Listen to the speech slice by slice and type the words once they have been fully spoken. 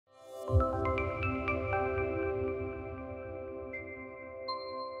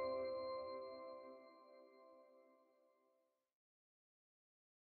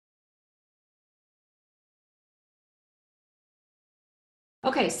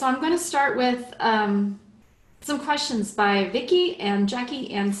Okay, so I'm going to start with some questions by Vicky and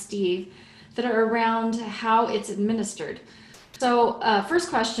Jackie and Steve that are around how it's administered. So first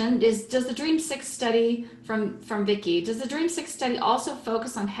question is, does the Dream 6 study from Vicky, does the Dream 6 study also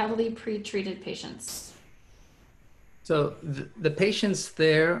focus on heavily pre-treated patients? So the patients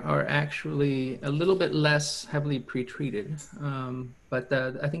there are actually a little bit less heavily pretreated, but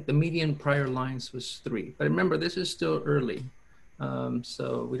I think the median prior lines was 3. But remember, this is still early,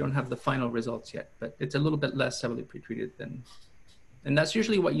 so we don't have the final results yet. But it's a little bit less heavily pretreated than, and that's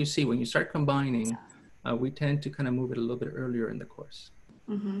usually what you see when you start combining. We tend to kind of move it a little bit earlier in the course.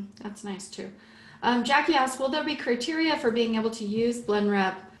 That's nice too. Jackie asks, will there be criteria for being able to use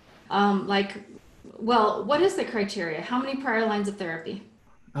BlendRep? Like, well, what is the criteria? How many prior lines of therapy?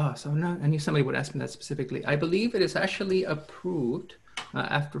 Oh, so now I knew somebody would ask me that specifically. I believe it is actually approved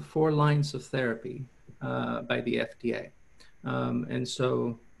after 4 lines of therapy by the FDA.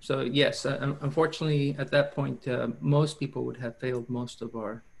 So yes, unfortunately, at that point, most people would have failed most of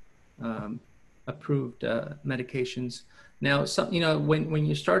our approved medications. Now, when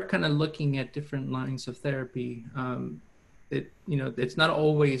you start kind of looking at different lines of therapy, it's not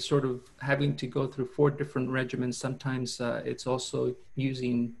always sort of having to go through 4 different regimens. Sometimes it's also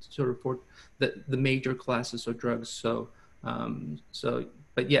using sort of for the major classes of drugs.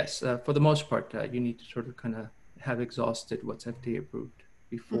 But yes, for the most part, you need to sort of kind of have exhausted what's FDA approved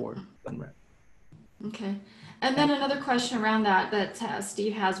before BlendRep. Okay. And then another question around that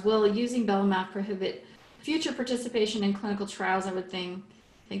Steve has, will using belamaf prohibit future participation in clinical trials? I would think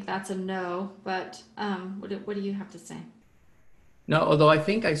that's a no, but what do you have to say? No, although I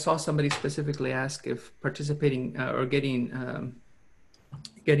think I saw somebody specifically ask if participating or getting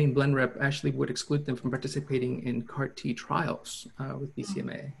BlendRep actually would exclude them from participating in CAR T trials with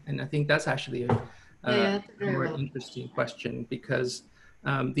BCMA. And I think that's actually a more interesting question, because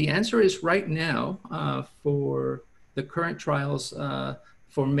the answer is right now for the current trials,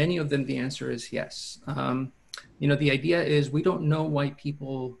 for many of them, the answer is yes. The idea is we don't know why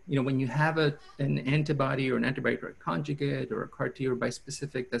people, when you have an antibody or an antibody-drug conjugate or a CAR T or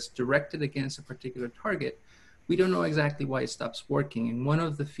bispecific that's directed against a particular target, we don't know exactly why it stops working. And one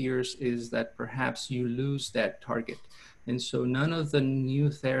of the fears is that perhaps you lose that target. And so none of the new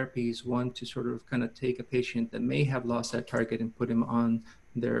therapies want to sort of kind of take a patient that may have lost that target and put him on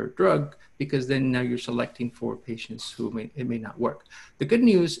their drug, because then now you're selecting for patients who it may not work. The good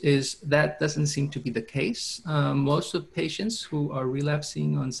news is that doesn't seem to be the case. Most of patients who are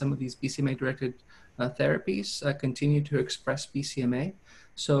relapsing on some of these BCMA-directed therapies continue to express BCMA.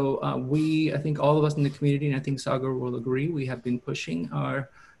 So I think all of us in the community, and I think Sagar will agree, we have been pushing our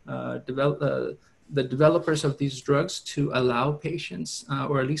the developers of these drugs to allow patients,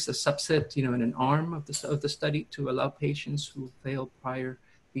 or at least a subset, in an arm of the study, to allow patients who failed prior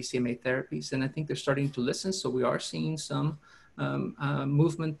BCMA therapies. And I think they're starting to listen. So we are seeing some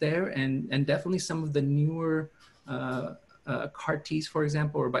movement there, and definitely some of the newer CAR Ts, for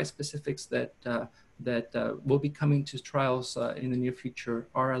example, or bispecifics that will be coming to trials in the near future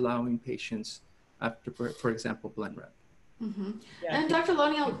are allowing patients after, for example, BlendRep. Yeah, and Dr.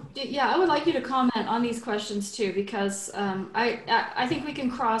 Loniel, yeah, I would like you to comment on these questions too, because I think we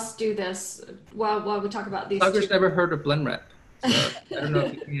can do this while we talk about these. Sagar's never heard of BlendRep, so I don't know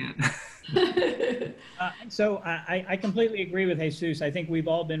if you can. So I completely agree with Jesus. I think we've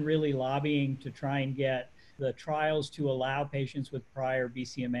all been really lobbying to try and get the trials to allow patients with prior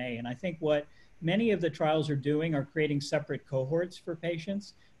BCMA. And I think what many of the trials are doing are creating separate cohorts for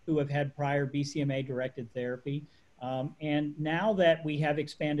patients who have had prior BCMA-directed therapy. And now that we have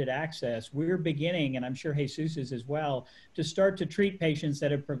expanded access, we're beginning, and I'm sure Jesus is as well, to start to treat patients that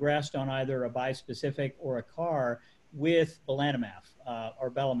have progressed on either a bispecific or a CAR with belantamab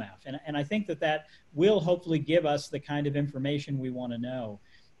or belamaf. And I think that will hopefully give us the kind of information we want to know.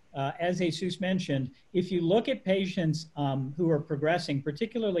 As Jesus mentioned, if you look at patients who are progressing,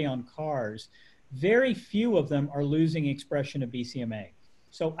 particularly on CARs, very few of them are losing expression of BCMA.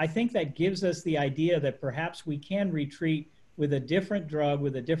 So I think that gives us the idea that perhaps we can retreat with a different drug,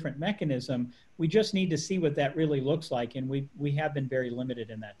 with a different mechanism. We just need to see what that really looks like, and we have been very limited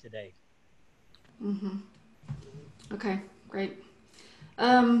in that to date. Okay, great. There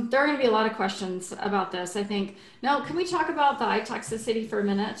are going to be a lot of questions about this, I think. Now, can we talk about the eye toxicity for a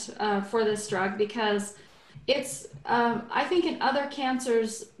minute for this drug? Because it's, I think in other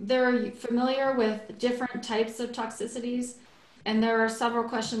cancers, they're familiar with different types of toxicities, and there are several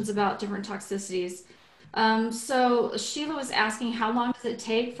questions about different toxicities. So Sheila was asking, how long does it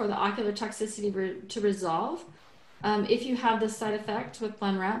take for the ocular toxicity to resolve if you have this side effect with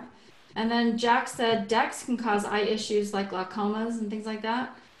BlendRep? And then Jack said Dex can cause eye issues like glaucomas and things like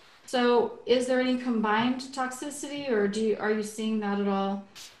that. So is there any combined toxicity, or are you seeing that at all?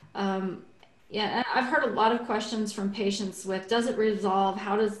 Um, yeah, I've heard a lot of questions from patients with, does it resolve?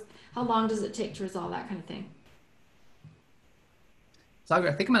 How long does it take to resolve, that kind of thing? Sagar,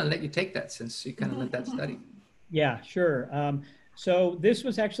 I think I'm going to let you take that since you kind of led that study. Yeah, sure. So this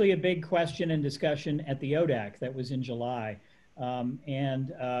was actually a big question and discussion at the ODAC that was in July.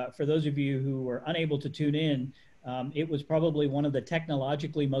 For those of you who were unable to tune in, it was probably one of the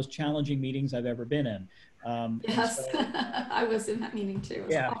technologically most challenging meetings I've ever been in. Yes, so, I was in that meeting too.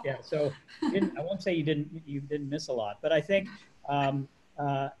 Yeah, yeah. So I won't say you didn't miss a lot, but I think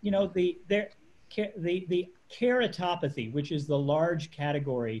you know, the keratopathy, which is the large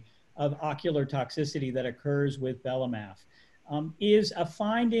category of ocular toxicity that occurs with belamaf, is a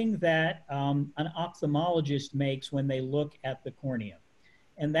finding that an ophthalmologist makes when they look at the cornea.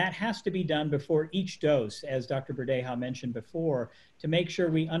 And that has to be done before each dose, as Dr. Verdeja mentioned before, to make sure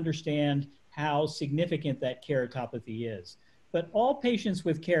we understand how significant that keratopathy is. But all patients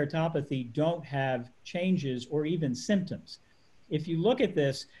with keratopathy don't have changes or even symptoms. If you look at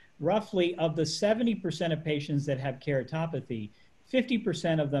this, roughly of the 70% of patients that have keratopathy,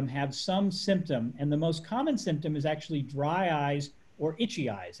 50% of them have some symptom, and the most common symptom is actually dry eyes or itchy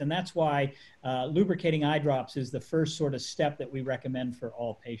eyes. And that's why lubricating eye drops is the first sort of step that we recommend for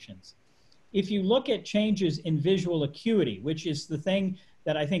all patients. If you look at changes in visual acuity, which is the thing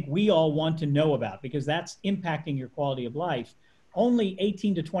that I think we all want to know about because that's impacting your quality of life, only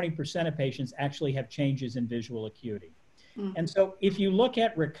 18 to 20% of patients actually have changes in visual acuity. And so if you look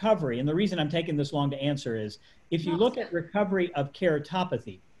at recovery, and the reason I'm taking this long to answer is, if you look at recovery of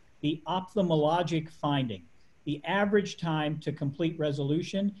keratopathy, the ophthalmologic finding, the average time to complete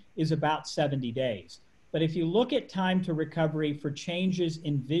resolution is about 70 days. But if you look at time to recovery for changes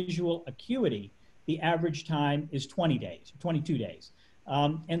in visual acuity, the average time is 20 days, 22 days.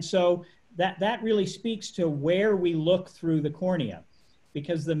 And so that really speaks to where we look through the cornea,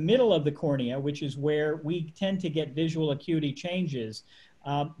 because the middle of the cornea, which is where we tend to get visual acuity changes,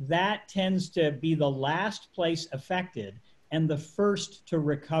 that tends to be the last place affected and the first to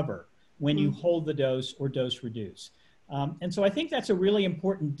recover when you hold the dose or dose reduce. And so I think that's a really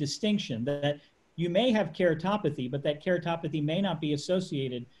important distinction, that you may have keratopathy, but that keratopathy may not be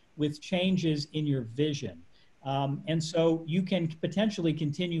associated with changes in your vision. And so you can potentially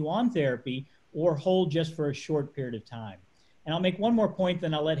continue on therapy or hold just for a short period of time. And I'll make one more point,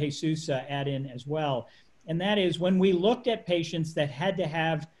 then I'll let Jesus add in as well. And that is, when we looked at patients that had to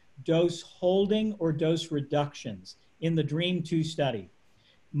have dose holding or dose reductions in the DREAM2 study,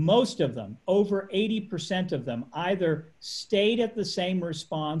 most of them, over 80% of them, either stayed at the same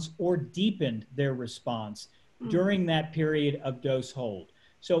response or deepened their response during that period of dose hold.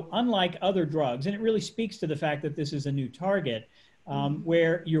 So unlike other drugs, and it really speaks to the fact that this is a new target,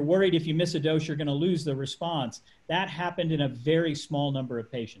 where you're worried if you miss a dose, you're going to lose the response. That happened in a very small number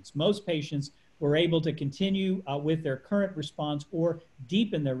of patients. Most patients were able to continue with their current response or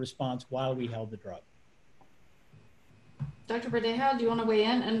deepen their response while we held the drug. Dr. Verdeja, do you want to weigh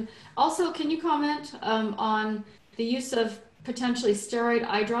in? And also, can you comment on the use of potentially steroid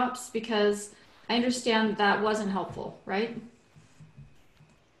eye drops? Because I understand that wasn't helpful, right?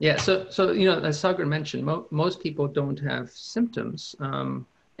 Yeah, so you know, as Sagar mentioned, most people don't have symptoms, and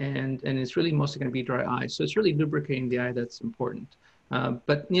it's really mostly going to be dry eyes. So it's really lubricating the eye that's important.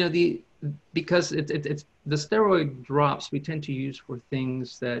 But you know, because it's the steroid drops we tend to use for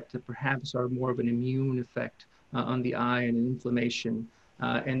things that perhaps are more of an immune effect on the eye and inflammation,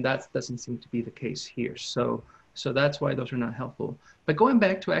 and that doesn't seem to be the case here. So that's why those are not helpful. But going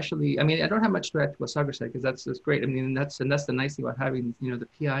back to actually, I mean, I don't have much to add to what Sagar said, because that's great. I mean, that's the nice thing about having, you know, the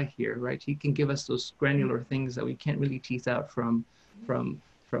PI here, right? He can give us those granular things that we can't really tease out from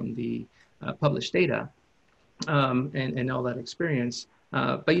the published data, and all that experience.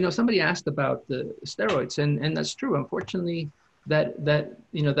 But you know, somebody asked about the steroids, and that's true. Unfortunately, that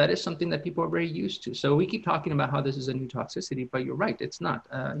you know, that is something that people are very used to. So we keep talking about how this is a new toxicity, but you're right, it's not.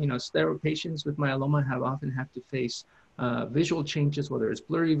 You know, steroid patients with myeloma often have to face visual changes, whether it's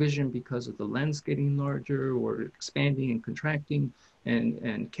blurry vision because of the lens getting larger or expanding and contracting,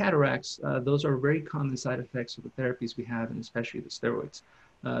 and cataracts. Those are very common side effects of the therapies we have, and especially the steroids.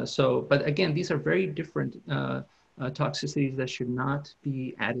 But again, these are very different toxicities that should not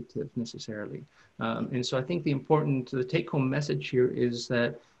be additive necessarily. And so I think the take-home message here is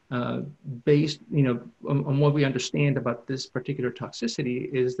that based, you know, on what we understand about this particular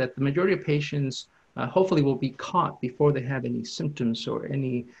toxicity, is that the majority of patients hopefully will be caught before they have any symptoms or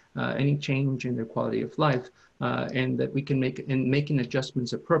any change in their quality of life, and that we can making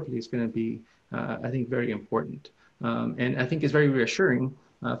adjustments appropriately is going to be, I think, very important. And I think it's very reassuring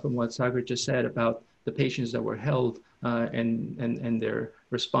from what Sagar just said about the patients that were held and their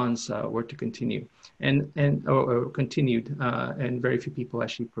response were to continue or continued, and very few people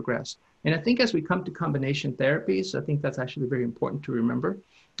actually progressed. And I think as we come to combination therapies, I think that's actually very important to remember,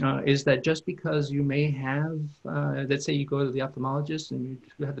 is that just because you may have, let's say you go to the ophthalmologist and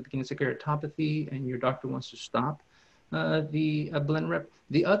you have the beginning of keratopathy and your doctor wants to stop the Blenrep,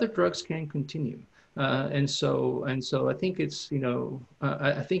 the other drugs can continue. And so I think it's,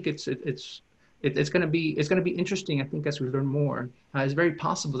 I think it's going to be interesting. I think as we learn more, it's very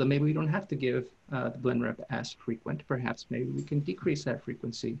possible that maybe we don't have to give the Blenrep as frequent. Perhaps maybe we can decrease that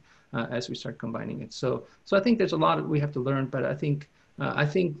frequency as we start combining it. So I think there's a lot that we have to learn, but I think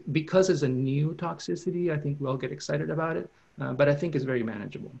because it's a new toxicity, I think we'll get excited about it. But I think it's very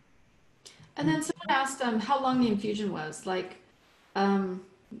manageable. And then someone asked how long the infusion was. Like,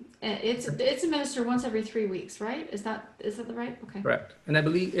 it's administered once every 3 weeks, right? Is that the right? Okay. Correct. And I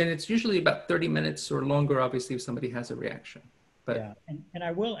believe, and it's usually about 30 minutes or longer, obviously, if somebody has a reaction. But yeah, and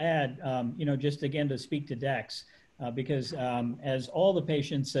I will add, just again to speak to Dex, because as all the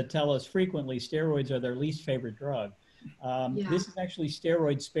patients tell us frequently, steroids are their least favorite drug. This is actually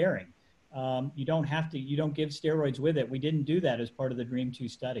steroid sparing. You don't give steroids with it. We didn't do that as part of the DREAM 2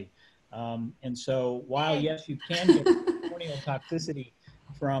 study. And so while, yes, you can get corneal toxicity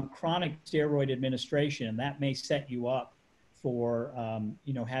from chronic steroid administration, and that may set you up for,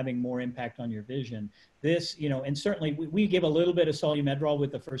 having more impact on your vision. This, and certainly we give a little bit of Solumedrol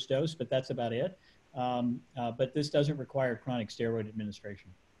with the first dose, but that's about it. But this doesn't require chronic steroid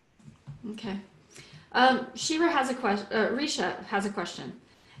administration. Okay. Risha has a question.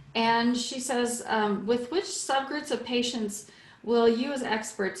 And she says, with which subgroups of patients will you as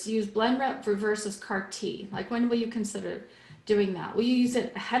experts use Blenrep versus CAR-T? Like, when will you consider doing that? Will you use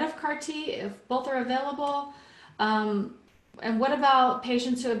it ahead of CAR-T if both are available? And what about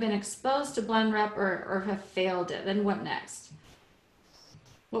patients who have been exposed to Blenrep or have failed it? Then what next?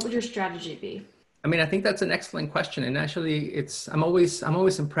 What would your strategy be? I mean, I think that's an excellent question, and actually, I'm always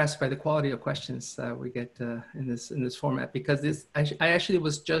impressed by the quality of questions we get in this format, because I actually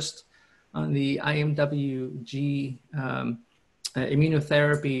was just on the IMWG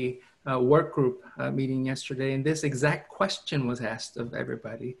immunotherapy work group meeting yesterday, and this exact question was asked of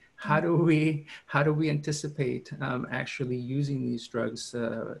everybody: how do we anticipate actually using these drugs?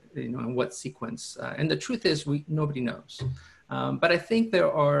 In what sequence? And the truth is, nobody knows. But I think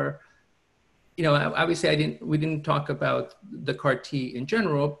there are. Obviously we didn't talk about the CAR-T in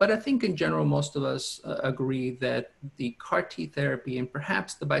general, but I think in general, most of us agree that the CAR-T therapy and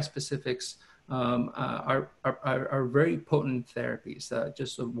perhaps the bispecifics are very potent therapies,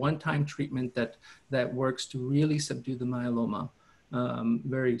 just a one-time treatment that works to really subdue the myeloma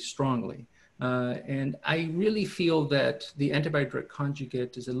very strongly. And I really feel that the antibody-drug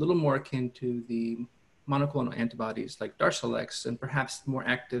conjugate is a little more akin to the monoclonal antibodies like Darzalex, and perhaps more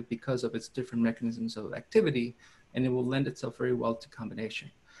active because of its different mechanisms of activity, and it will lend itself very well to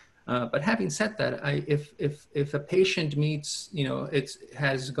combination. But having said that, if a patient meets,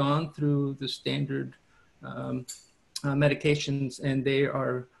 has gone through the standard medications and they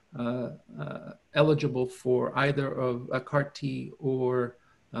are eligible for either of a CAR-T or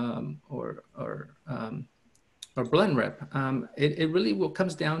Blenrep, it really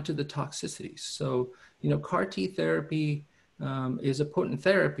comes down to the toxicities. So, CAR-T therapy is a potent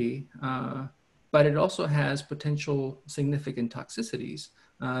therapy, but it also has potential significant toxicities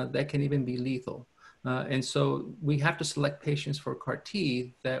that can even be lethal. And so we have to select patients for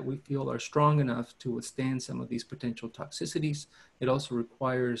CAR-T that we feel are strong enough to withstand some of these potential toxicities. It also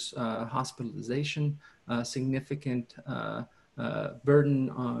requires hospitalization, significant burden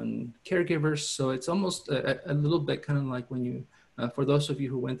on caregivers. So it's almost a little bit kind of like when you, for those of you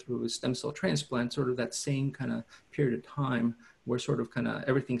who went through a stem cell transplant, sort of that same kind of period of time where sort of kind of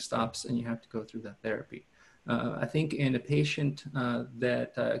everything stops and you have to go through that therapy. I think in a patient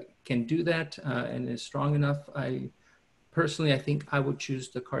that can do that and is strong enough, I think I would choose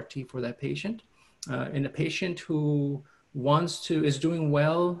the CAR-T for that patient. In a patient who is doing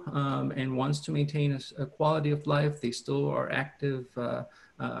well and wants to maintain a quality of life, they still are active,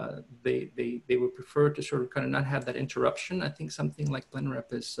 they would prefer to sort of kind of not have that interruption. I think something like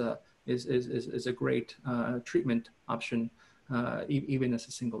Blenrep is a great treatment option, even as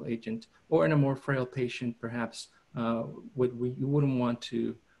a single agent. Or in a more frail patient, perhaps you wouldn't want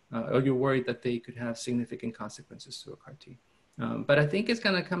to, or you're worried that they could have significant consequences to a CAR-T. But I think it's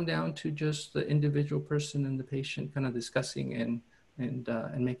going to come down to just the individual person and the patient kind of discussing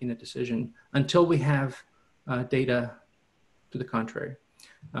and making a decision until we have data to the contrary.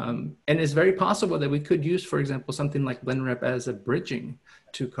 And it's very possible that we could use, for example, something like Blenrep as a bridging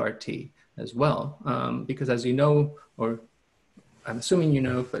to CAR T as well, because as you know, or I'm assuming you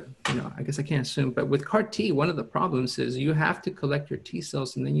know, but I guess I can't assume, but with CAR T, one of the problems is you have to collect your T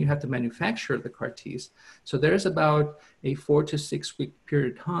cells and then you have to manufacture the CAR Ts. So there's about a 4 to 6 week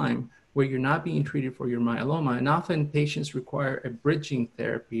period of time where you're not being treated for your myeloma. And often patients require a bridging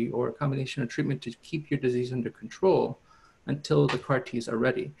therapy or a combination of treatment to keep your disease under control until the CAR Ts are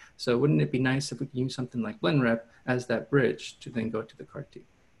ready. So wouldn't it be nice if we could use something like Blenrep as that bridge to then go to the CAR T?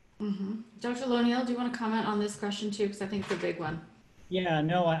 Dr. Loniel, do you want to comment on this question too? Because I think it's a big one. Yeah,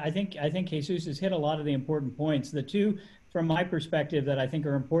 no, I think Jesus has hit a lot of the important points. The two, from my perspective, that I think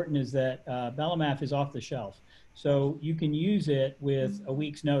are important is that belamaf is off the shelf. So you can use it with a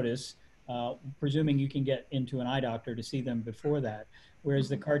week's notice, presuming you can get into an eye doctor to see them before that. Whereas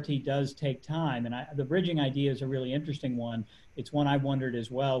the CAR T does take time. And the bridging idea is a really interesting one. It's one I wondered as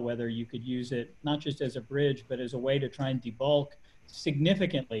well, whether you could use it not just as a bridge, but as a way to try and debulk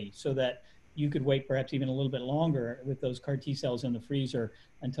significantly so that you could wait perhaps even a little bit longer with those CAR T cells in the freezer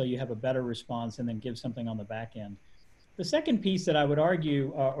until you have a better response and then give something on the back end. The second piece that I would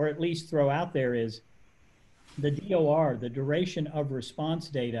argue, or at least throw out there, is the DOR, the duration of response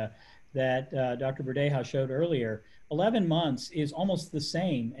data that Dr. Verdeja showed earlier. 11 months is almost the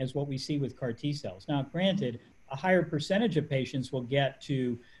same as what we see with CAR T cells. Now, granted, a higher percentage of patients will get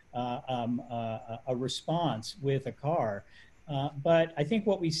to a response with a CAR. But I think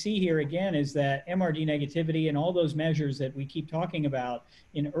what we see here again is that MRD negativity and all those measures that we keep talking about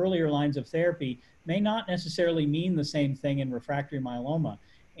in earlier lines of therapy may not necessarily mean the same thing in refractory myeloma.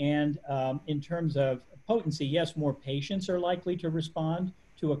 And in terms of potency, yes, more patients are likely to respond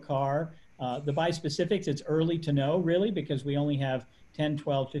to a CAR. The bispecifics, it's early to know really because we only have 10,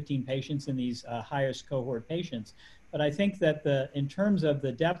 12, 15 patients in these highest cohort patients. But I think that in terms of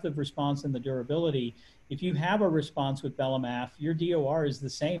the depth of response and the durability, if you have a response with belamaf, your DOR is the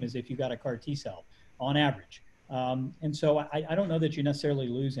same as if you got a CAR T cell on average. And so I don't know that you necessarily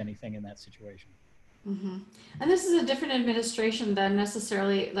lose anything in that situation. And this is a different administration than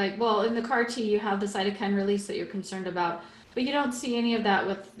necessarily well, in the CAR T, you have the cytokine release that you're concerned about, but you don't see any of that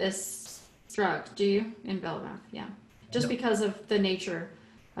with this drug, do you, in belamaf? Yeah, just because of the nature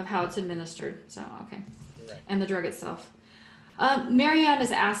of how it's administered. So, okay. Right. And the drug itself. Marianne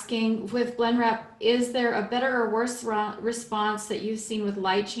is asking, with Blenrep, is there a better or worse response that you've seen with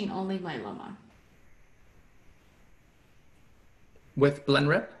light chain only myeloma? With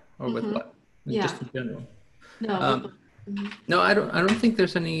Blenrep or with what? Yeah. Just in general. No. No, I don't think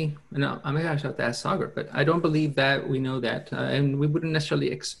there's any. No, I may have to ask Sagar, but I don't believe that we know that, and we wouldn't necessarily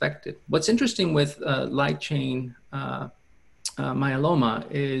expect it. What's interesting with light chain myeloma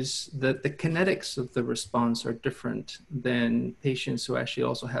is that the kinetics of the response are different than patients who actually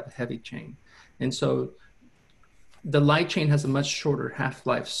also have a heavy chain. And so the light chain has a much shorter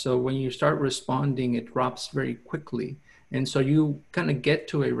half-life. So when you start responding, it drops very quickly. And so you kind of get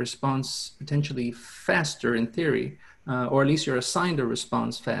to a response potentially faster in theory, or at least you're assigned a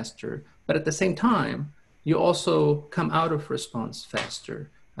response faster. But at the same time, you also come out of response faster,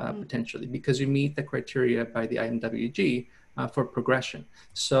 potentially, because you meet the criteria by the IMWG for progression.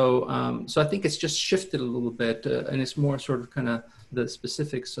 So I think it's just shifted a little bit, and it's more sort of kind of the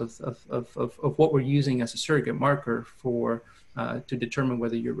specifics of what we're using as a surrogate marker for to determine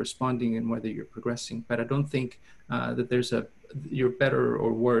whether you're responding and whether you're progressing. But I don't think that you're better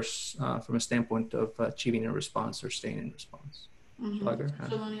or worse from a standpoint of achieving a response or staying in response.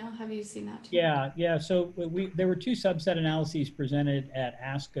 Loniel, have you seen that too? Yeah. So there were two subset analyses presented at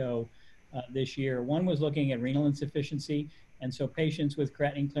ASCO this year. One was looking at renal insufficiency, and so patients with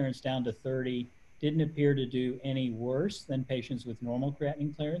creatinine clearance down to 30 didn't appear to do any worse than patients with normal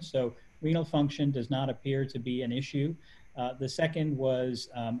creatinine clearance. So renal function does not appear to be an issue. The second was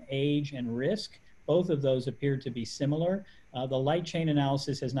age and risk. Both of those appeared to be similar. The light chain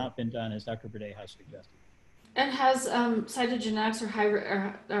analysis has not been done, as Dr. Verdeja suggested. And has cytogenetics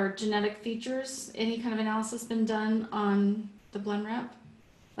or genetic features, any kind of analysis been done on the Blenrep?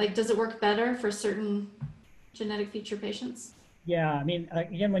 Like, does it work better for certain genetic feature patients? Yeah, I mean,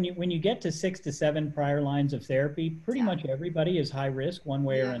 again, when you get to 6 to 7 prior lines of therapy, pretty much everybody is high risk one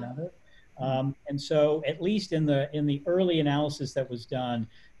way or another. And so, at least in the early analysis that was done,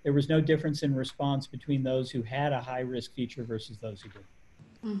 there was no difference in response between those who had a high risk feature versus those who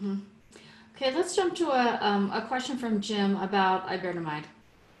didn't. Okay, let's jump to a question from Jim about iberdomide.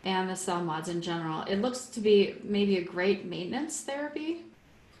 and the cell mods in general. It looks to be maybe a great maintenance therapy.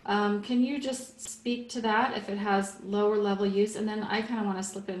 Can you just speak to that if it has lower level use? And then I kind of want to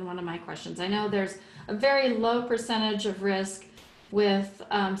slip in one of my questions. I know there's a very low percentage of risk with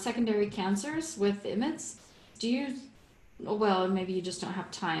secondary cancers with IMiDs. Do you, well, maybe you just don't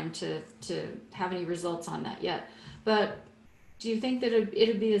have time to have any results on that yet, but do you think that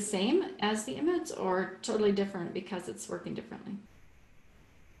it'd be the same as the IMiDs or totally different because it's working differently?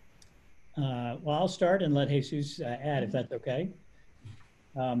 Well, I'll start and let Jesus add if that's okay.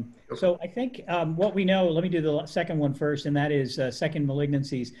 So I think what we know, let me do the second one first, and that is second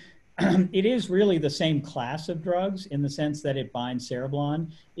malignancies. It is really the same class of drugs in the sense that it binds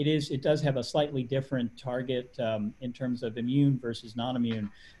cereblon. It does have a slightly different target in terms of immune versus non-immune.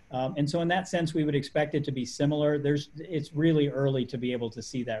 And so in that sense, we would expect it to be similar. It's really early to be able to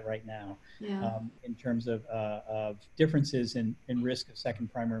see that right now in terms of differences in risk of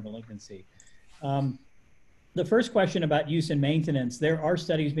second primary malignancy. The first question about use and maintenance, there are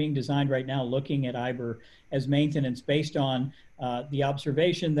studies being designed right now looking at IBR as maintenance based on the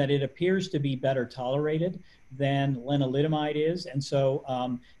observation that it appears to be better tolerated than lenalidomide is. And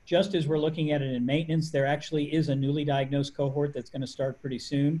so just as we're looking at it in maintenance, there actually is a newly diagnosed cohort that's going to start pretty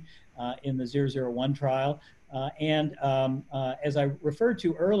soon in the 001 trial. As I referred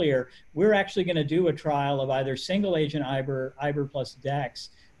to earlier, we're actually going to do a trial of either single agent IBR plus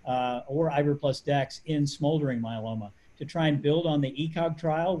Dex, or IBR plus Dex in smoldering myeloma to try and build on the ECOG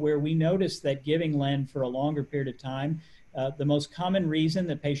trial, where we noticed that giving len for a longer period of time, the most common reason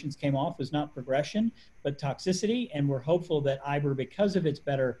that patients came off was not progression, but toxicity. And we're hopeful that IBR, because of its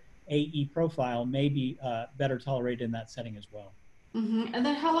better AE profile, may be better tolerated in that setting as well. Mm-hmm. And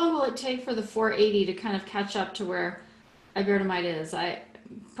then how long will it take for the 480 to kind of catch up to where iberdomide is?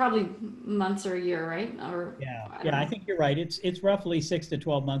 Probably months or a year, right? Or I think you're right. It's roughly 6 to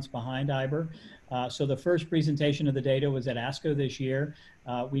 12 months behind IBR. So the first presentation of the data was at ASCO this year.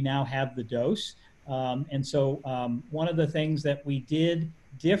 We now have the dose. And so one of the things that we did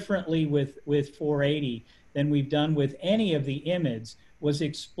differently with 480 than we've done with any of the IMiDs was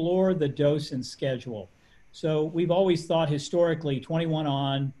explore the dose and schedule. So we've always thought historically 21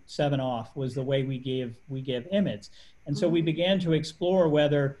 on, 7 off was the way we give IMiDs. And so we began to explore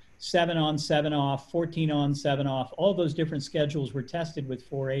whether 7 on, 7 off, 14 on, 7 off, all those different schedules were tested with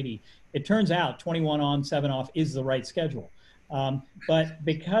 480. It turns out 21 on, 7 off is the right schedule. But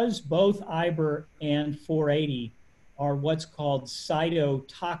because both IBR and 480 are what's called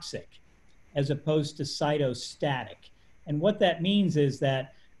cytotoxic as opposed to cytostatic. And what that means is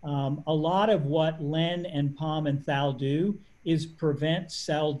that a lot of what len and pom and thal do is prevent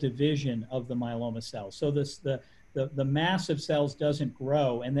cell division of the myeloma cells. So the mass of cells doesn't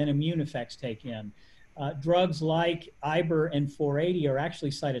grow, and then immune effects take in. Drugs like IBR and 480 are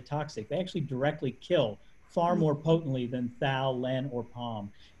actually cytotoxic. They actually directly kill far more potently than thal, len, or pom.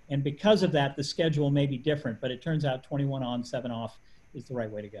 And because of that, the schedule may be different, but it turns out 21 on, 7 off is the right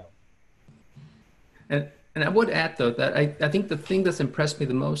way to go. And I would add, though, that I think the thing that's impressed me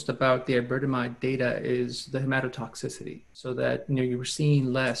the most about the iberdomide data is the hematotoxicity. So that you were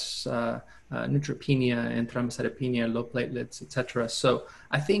seeing less neutropenia and thrombocytopenia, low platelets, etc. So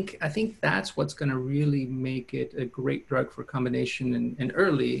I think that's what's going to really make it a great drug for combination and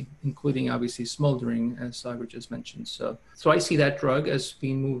early, including obviously smoldering, as Sagar just mentioned. So I see that drug as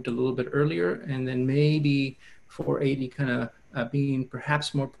being moved a little bit earlier, and then maybe 480 kind of being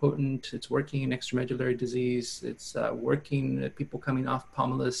perhaps more potent. It's working in extramedullary disease. It's working at people coming off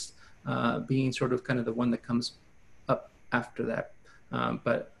Pomalyst, being sort of kind of the one that comes up after that.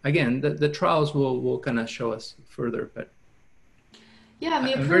 But again, the trials will kind of show us further. But yeah,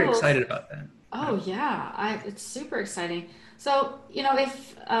 I'm very excited about that. Oh yeah, it's super exciting. So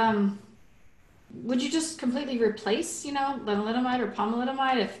if would you just completely replace lenalidomide or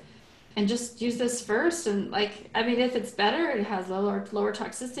pomalidomide and just use this first? And if it's better, it has lower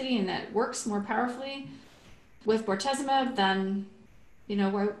toxicity and it works more powerfully with bortezomib, then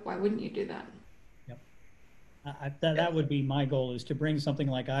why wouldn't you do that? Yep. That would be my goal, is to bring something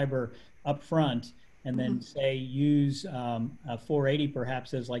like IBR up front and then say use 480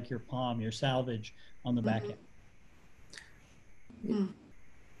 perhaps as like your POM, your salvage on the back end.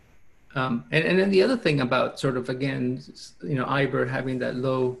 And then the other thing about sort of, again, IBR having that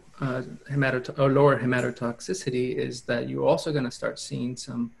low lower hematotoxicity is that you're also going to start seeing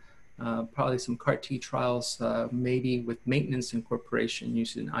some probably some CAR-T trials, maybe with maintenance incorporation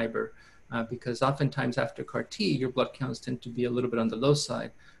using IBR, because oftentimes after CAR-T, your blood counts tend to be a little bit on the low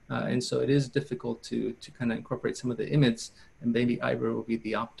side. And so it is difficult to kind of incorporate some of the IMiDs, and maybe IBR will be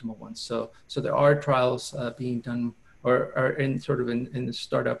the optimal one. So there are trials being done or in sort of in the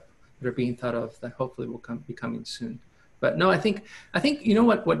startup that are being thought of that hopefully will be coming soon. But no, I think you know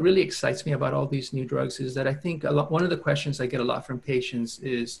what really excites me about all these new drugs is that I think one of the questions I get a lot from patients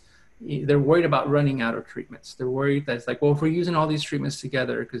is they're worried about running out of treatments. They're worried that it's like, well, if we're using all these treatments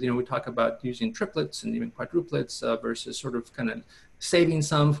together, because we talk about using triplets and even quadruplets versus sort of kind of saving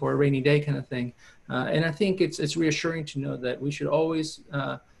some for a rainy day kind of thing. And I think it's reassuring to know that we should always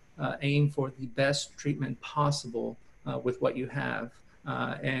aim for the best treatment possible with what you have.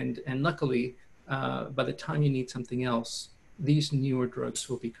 And luckily, by the time you need something else, these newer drugs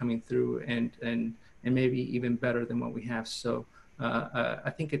will be coming through and maybe even better than what we have. So I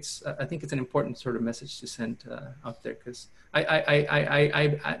think it's an important sort of message to send out there, because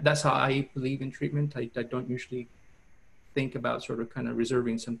I that's how I believe in treatment. I don't usually think about sort of kind of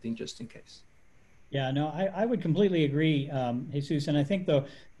reserving something just in case. Yeah, no, I would completely agree, Jesus. And I think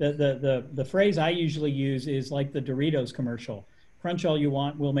the phrase I usually use is like the Doritos commercial: "Crunch all you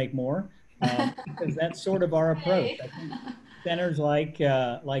want, we'll make more," because that's sort of our approach. I think centers like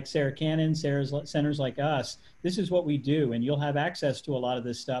Sarah Cannon, centers like us, this is what we do, and you'll have access to a lot of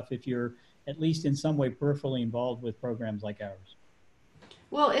this stuff if you're at least in some way peripherally involved with programs like ours.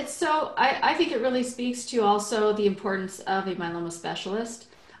 Well, I think it really speaks to also the importance of a myeloma specialist.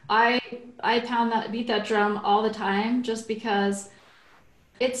 I beat that drum all the time, just because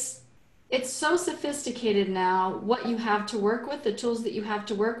it's so sophisticated now what you have to work with, the tools that you have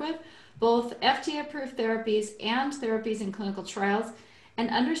to work with, both FDA approved therapies and therapies in clinical trials, and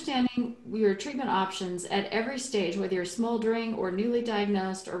understanding your treatment options at every stage, whether you're smoldering or newly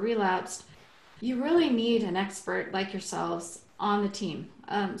diagnosed or relapsed. You really need an expert like yourselves on the team.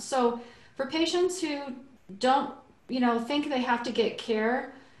 So for patients who don't, think they have to get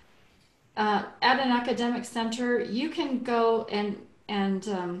care at an academic center, you can go and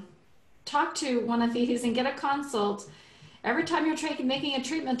talk to one of these and get a consult every time you're making a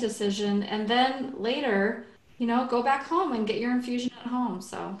treatment decision, and then later, go back home and get your infusion at home.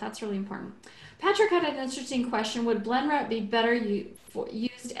 So that's really important. Patrick had an interesting question. Would Blenrep be better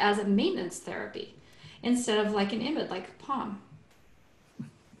used as a maintenance therapy instead of like an IMiD, like POM?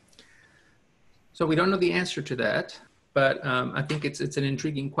 So we don't know the answer to that, but I think it's an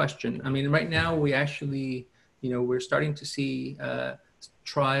intriguing question. I mean, right now we actually, we're starting to see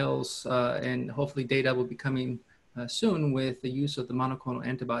trials and hopefully data will be coming soon with the use of the monoclonal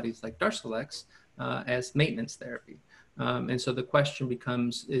antibodies like Darzalex as maintenance therapy. And so the question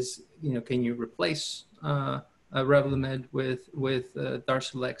becomes is, can you replace Revlimid with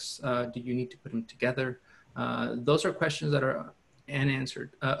Darzalex? Do you need to put them together? Those are questions that are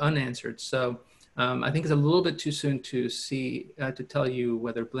unanswered. So I think it's a little bit too soon to to tell you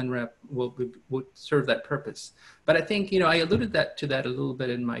whether Blenrep will serve that purpose. But I think, I alluded to that a little bit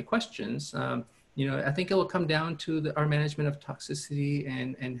in my questions. I think it will come down to our management of toxicity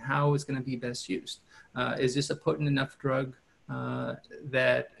and how it's going to be best used. Is this a potent enough drug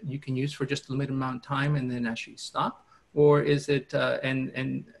that you can use for just a limited amount of time and then actually stop? Or is it, or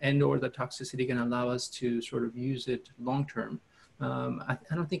the toxicity going to allow us to sort of use it long-term? I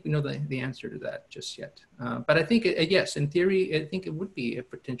don't think we know the answer to that just yet. But I think, yes, in theory, I think it would be a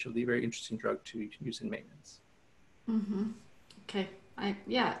potentially very interesting drug to use in maintenance. Mm-hmm. Okay.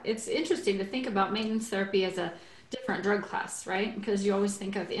 Yeah, it's interesting to think about maintenance therapy as a different drug class, right? Because you always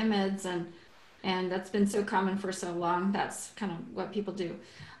think of IMiDs, and that's been so common for so long. That's kind of what people do.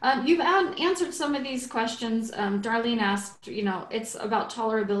 You've answered some of these questions. Darlene asked, it's about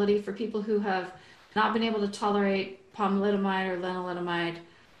tolerability for people who have not been able to tolerate pomalidomide or lenalidomide,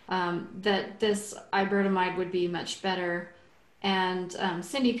 that this iberdomide would be much better. And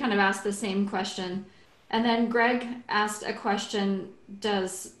Cindy kind of asked the same question. And then Greg asked a question,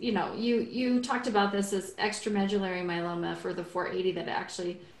 you talked about this as extramedullary myeloma for the 480 that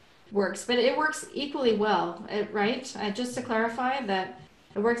actually works, but it works equally well, right? Just to clarify that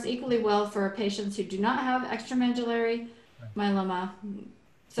it works equally well for patients who do not have extramedullary myeloma.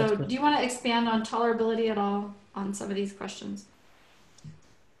 So do you want to expand on tolerability at all on some of these questions?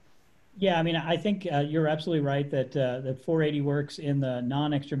 Yeah, I mean, I think you're absolutely right that 480 works in the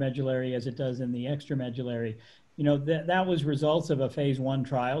non-extramedullary as it does in the extramedullary. That was results of a phase 1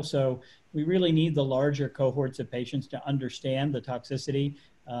 trial. So we really need the larger cohorts of patients to understand the toxicity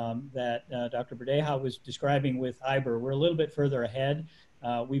that Dr. Verdeja was describing with IBER. We're a little bit further ahead.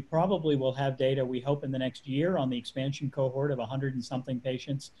 We probably will have data, we hope, in the next year on the expansion cohort of 100 and something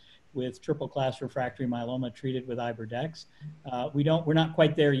patients with triple class refractory myeloma treated with Iberdex. We're not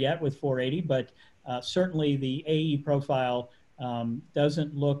quite there yet with 480, but certainly the AE profile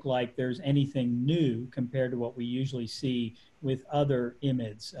doesn't look like there's anything new compared to what we usually see with other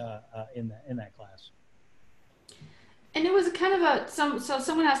IMiDs in that class. And it was kind of so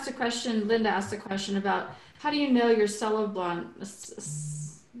someone asked a question, Linda asked a question about how do you know your cereblon,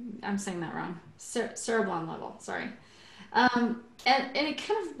 I'm saying that wrong, cereblon level, sorry. And it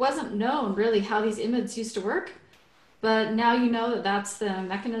kind of wasn't known really how these IMIDs used to work, but now you know that that's the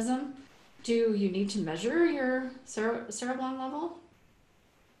mechanism. Do you need to measure your cereblon level?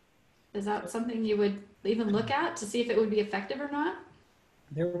 Is that something you would even look at to see if it would be effective or not?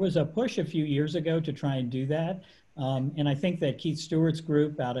 There was a push a few years ago to try and do that. And I think that Keith Stewart's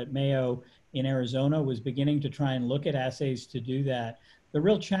group out at Mayo in Arizona was beginning to try and look at assays to do that. The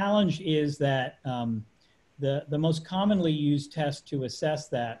real challenge is that the most commonly used test to assess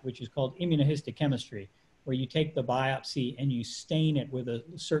that, which is called immunohistochemistry, where you take the biopsy and you stain it with a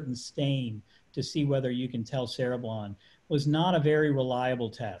certain stain to see whether you can tell cereblon, was not a very reliable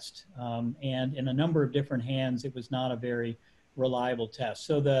test. And in a number of different hands, it was not a very reliable test.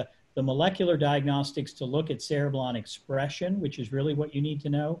 So the molecular diagnostics to look at cereblon expression, which is really what you need to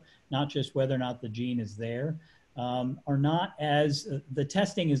know, not just whether or not the gene is there, are not as, the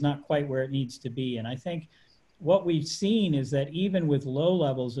testing is not quite where it needs to be. And I think what we've seen is that even with low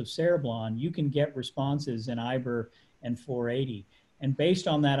levels of cereblon, you can get responses in IBER and 480. And based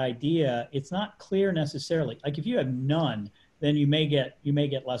on that idea, it's not clear necessarily. Like if you have none, then you may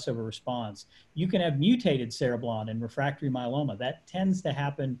get less of a response. You can have mutated cereblon in refractory myeloma. That tends to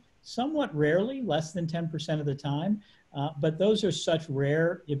happen somewhat rarely, less than 10% of the time. But those are such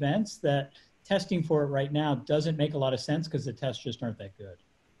rare events that testing for it right now doesn't make a lot of sense because the tests just aren't that good.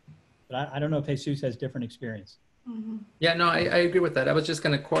 But I don't know if Jesus has different experience. Mm-hmm. Yeah, no, I agree with that. I was just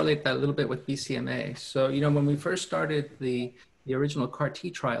going to correlate that a little bit with BCMA. So, you know, when we first started the original CAR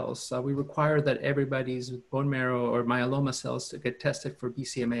T trials, we required that everybody's bone marrow or myeloma cells to get tested for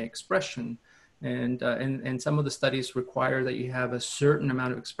BCMA expression. And some of the studies require that you have a certain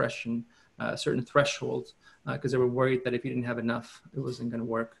amount of expression, a certain threshold, because they were worried that if you didn't have enough, it wasn't going to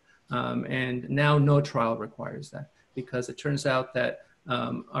work. And now no trial requires that, because it turns out that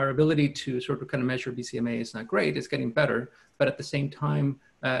our ability to sort of kind of measure BCMA is not great. It's getting better, but at the same time,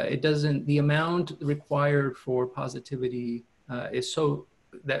 it doesn't, the amount required for positivity is so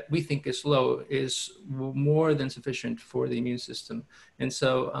that we think is low, is more than sufficient for the immune system. And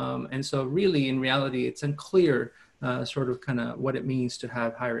so really in reality, it's unclear sort of kind of what it means to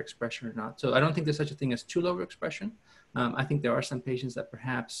have higher expression or not. So I don't think there's such a thing as too low expression. I think there are some patients that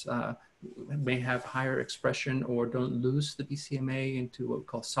perhaps may have higher expression or don't lose the BCMA into what we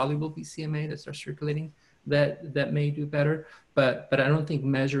call soluble BCMA that starts circulating, that may do better. But I don't think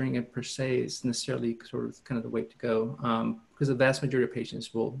measuring it per se is necessarily sort of kind of the way to go, because the vast majority of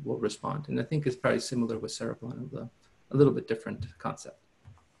patients will respond. And I think it's probably similar with cereblon, a little bit different concept.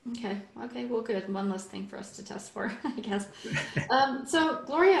 Okay, well, good. One less thing for us to test for, I guess. So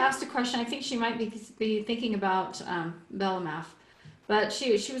Gloria asked a question. I think she might be thinking about belamaf, but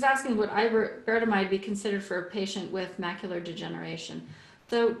she was asking would iberdomide be considered for a patient with macular degeneration.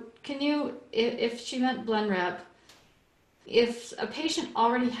 So can you, if she meant Blenrep, if a patient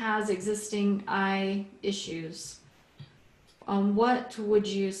already has existing eye issues, what would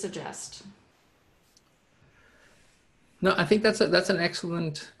you suggest? No, I think that's an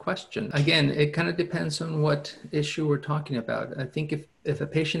excellent question. Again, it kind of depends on what issue we're talking about. I think if a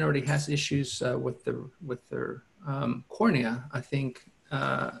patient already has issues with their cornea, I think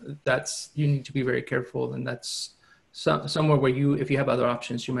you need to be very careful, and that's somewhere where if you have other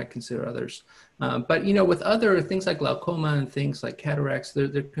options, you might consider others. But you know, with other things like glaucoma and things like cataracts,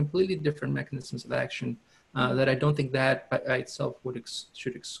 they're completely different mechanisms of action. That I don't think that by itself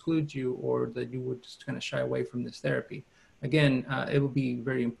should exclude you, or that you would just kind of shy away from this therapy. Again, it will be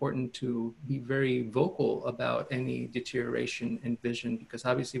very important to be very vocal about any deterioration in vision, because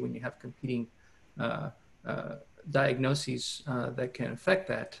obviously when you have competing diagnoses that can affect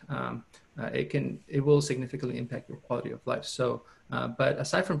that, it will significantly impact your quality of life. So, but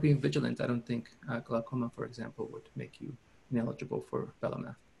aside from being vigilant, I don't think glaucoma, for example, would make you ineligible for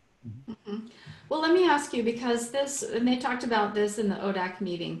belamaf. Mm-hmm. Well, let me ask you, because and they talked about this in the ODAC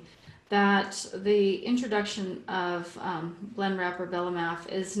meeting, that the introduction of Blenrep or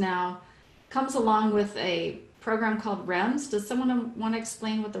belamaf comes along with a program called REMS. Does someone want to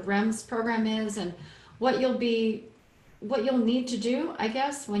explain what the REMS program is and what you'll need to do, I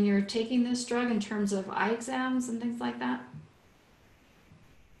guess, when you're taking this drug in terms of eye exams and things like that?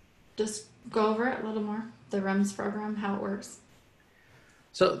 Just go over it a little more, the REMS program, how it works.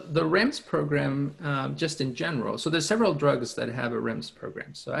 So the REMS program, just in general, so there's several drugs that have a REMS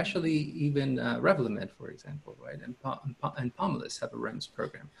program. So actually even Revlimid, for example, right, and Pomalyst have a REMS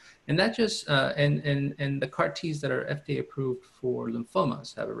program. And that just, and the CAR-Ts that are FDA approved for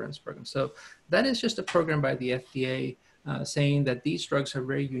lymphomas have a REMS program. So that is just a program by the FDA saying that these drugs have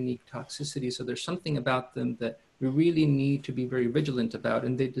very unique toxicity. So there's something about them that we really need to be very vigilant about.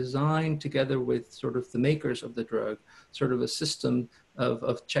 And they design, together with sort of the makers of the drug, sort of a system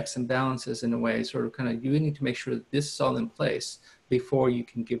of checks and balances in a way, sort of kind of, you need to make sure that this is all in place before you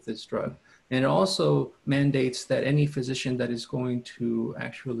can give this drug. And it also mandates that any physician that is going to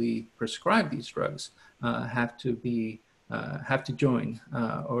actually prescribe these drugs have to join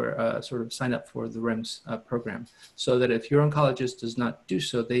or sort of sign up for the REMS program, so that if your oncologist does not do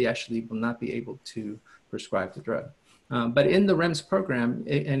so, they actually will not be able to prescribe the drug. But in the REMS program,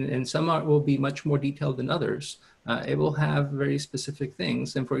 and some will be much more detailed than others, it will have very specific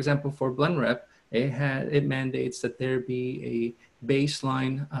things. And for example, for Blenrep, it mandates that there be a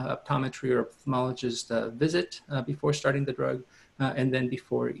baseline optometry or ophthalmologist visit before starting the drug, and then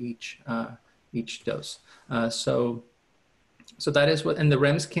before each dose. So that is what, and the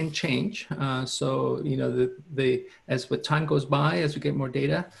REMS can change. So, you know, as with time goes by, as we get more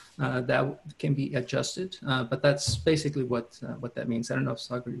data, that can be adjusted. But that's basically what that means. I don't know if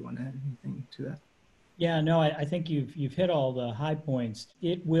Sagar, you want to add anything to that? Yeah, no, I think you've hit all the high points.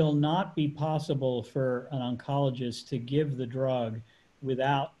 It will not be possible for an oncologist to give the drug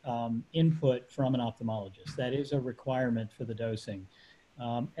without input from an ophthalmologist. That is a requirement for the dosing.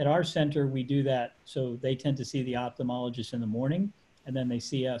 At our center, we do that, so they tend to see the ophthalmologist in the morning, and then they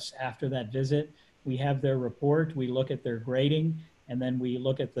see us after that visit. We have their report, we look at their grading, and then we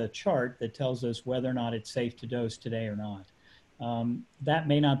look at the chart that tells us whether or not it's safe to dose today or not. That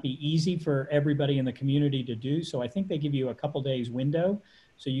may not be easy for everybody in the community to do, so I think they give you a couple days window,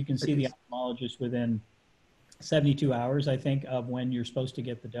 so you can see the ophthalmologist within 72 hours, I think, of when you're supposed to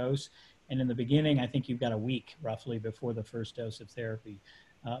get the dose. And in the beginning, I think you've got a week roughly before the first dose of therapy.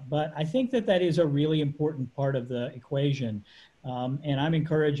 But I think that is a really important part of the equation. And I'm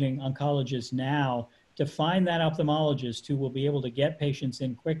encouraging oncologists now to find that ophthalmologist who will be able to get patients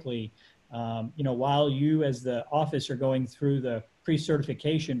in quickly, you know, while you as the office are going through the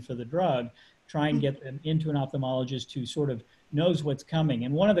pre-certification for the drug, try and get them into an ophthalmologist who sort of knows what's coming.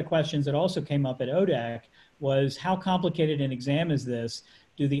 And one of the questions that also came up at ODAC was, how complicated an exam is this?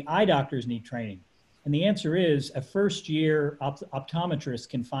 Do the eye doctors need training? And the answer is, a first-year optometrist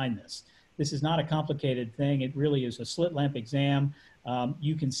can find this. This is not a complicated thing. It really is a slit lamp exam.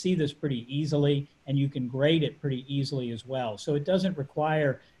 You can see this pretty easily, and you can grade it pretty easily as well. So it doesn't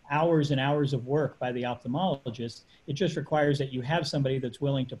require hours and hours of work by the ophthalmologist. It just requires that you have somebody that's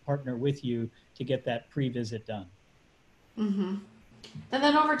willing to partner with you to get that pre-visit done. Mm-hmm. And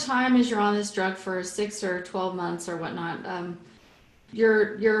then over time, as you're on this drug for 6 or 12 months or whatnot,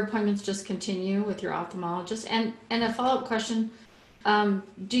 your appointments just continue with your ophthalmologist. And a follow-up question,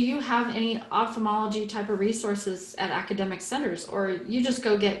 do you have any ophthalmology type of resources at academic centers, or you just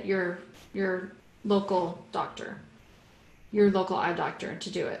go get your local doctor, your local eye doctor to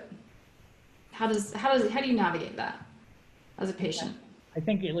do it? How do you navigate that as a patient? I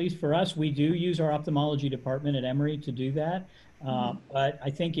think, at least for us, we do use our ophthalmology department at Emory to do that. But I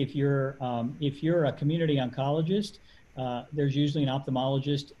think if you're a community oncologist, there's usually an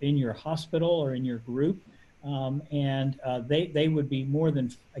ophthalmologist in your hospital or in your group, and they would be more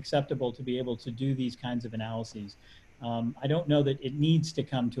than acceptable to be able to do these kinds of analyses. I don't know that it needs to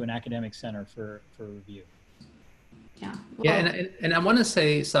come to an academic center for review. Yeah. Well, yeah, and I want to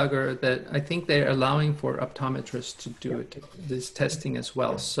say, Sagar, that I think they're allowing for optometrists to do this testing as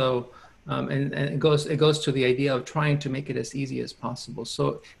well. So, and it goes to the idea of trying to make it as easy as possible.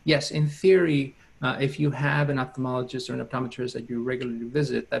 So, yes, in theory, if you have an ophthalmologist or an optometrist that you regularly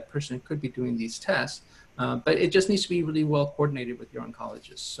visit, that person could be doing these tests, but it just needs to be really well coordinated with your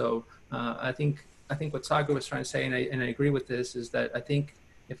oncologist. So, I think what Sagar was trying to say, and I agree with this, is that I think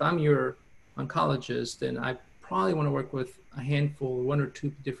if I'm your oncologist, then I probably want to work with a handful, 1 or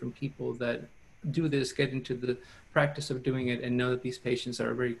 2 different people that do this, get into the practice of doing it, and know that these patients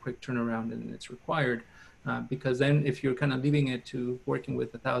are a very quick turnaround and it's required. Because then if you're kind of leaving it to working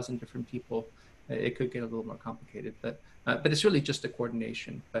with 1,000 different people, it could get a little more complicated. But it's really just a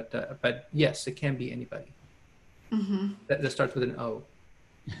coordination. But yes, it can be anybody. mm-hmm. That starts with an O.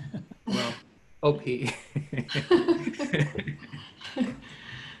 Well, OP.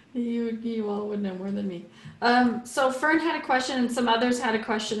 You all would know more than me. So Fern had a question, and some others had a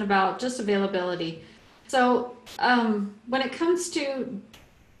question about just availability. So when it comes to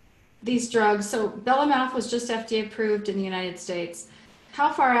these drugs, so Belamaf was just FDA approved in the United States.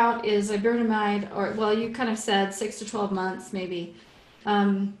 how far out is iberdomide, or, well, you kind of said 6 to 12 months maybe.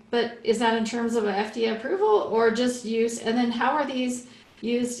 But is that in terms of an FDA approval or just use? And then how are these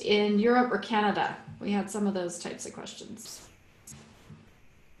used in Europe or Canada? We had some of those types of questions.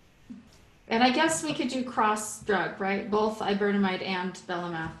 And I guess we could do cross drug, right? Both iberdomide and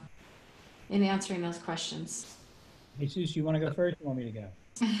belamaf in answering those questions. Jesus, you want to go first? Or you want me to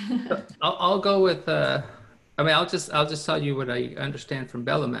go? I'll go with. I mean, I'll just tell you what I understand from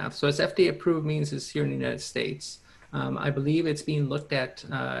belamaf. So it's FDA approved means it's here in the United States. I believe it's being looked at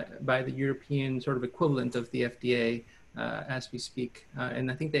by the European sort of equivalent of the FDA as we speak, and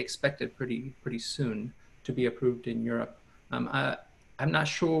I think they expect it pretty soon to be approved in Europe. I'm not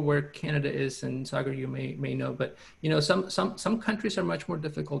sure where Canada is, and Sagar, you may know, but some countries are much more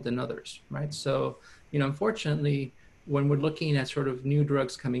difficult than others, right? So unfortunately, when we're looking at sort of new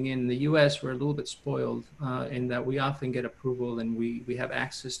drugs coming in the U.S., we're a little bit spoiled in that we often get approval and we have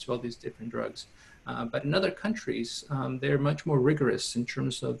access to all these different drugs. But in other countries, they're much more rigorous in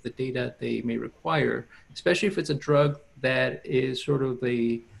terms of the data they may require, especially if it's a drug that is sort of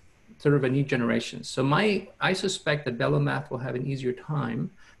a new generation. So I suspect that belamaf will have an easier time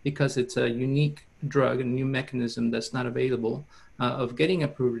because it's a unique drug, a new mechanism that's not available of getting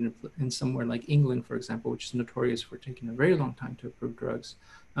approved in somewhere like England, for example, which is notorious for taking a very long time to approve drugs,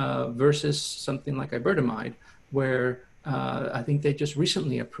 versus something like iberdomide, where I think they just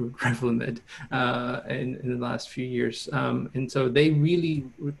recently approved Revlimid in the last few years. And so they really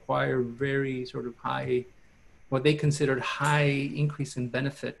require very sort of high, what they considered high increase in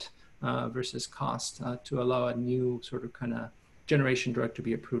benefit versus cost to allow a new sort of kind of generation drug to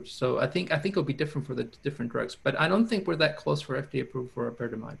be approved. So I think it'll be different for the different drugs, but I don't think we're that close for FDA approval for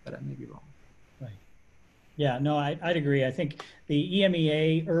iberdomide, but I may be wrong. Right. Yeah, no, I'd agree. I think the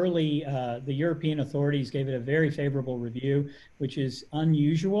EMEA early, the European authorities gave it a very favorable review, which is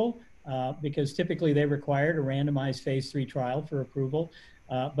unusual because typically they required a randomized phase 3 trial for approval.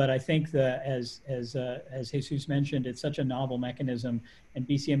 But I think that as Jesus mentioned, it's such a novel mechanism and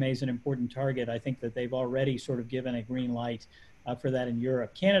BCMA is an important target. I think that they've already sort of given a green light for that in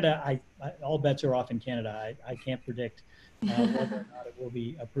Europe. Canada, all bets are off in Canada. I can't predict whether or not it will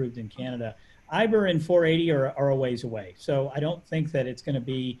be approved in Canada. Iber and 480 are a ways away. So I don't think that it's going to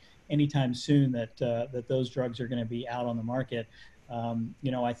be anytime soon that those drugs are going to be out on the market.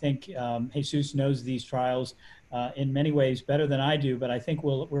 I think Jesus knows these trials in many ways better than I do, but I think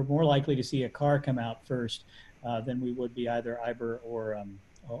we're more likely to see a CAR come out first than we would be either Iber or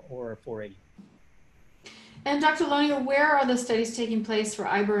 480. And Dr. Lonia, where are the studies taking place for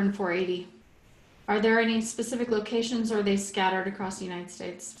Iber and 480? Are there any specific locations or are they scattered across the United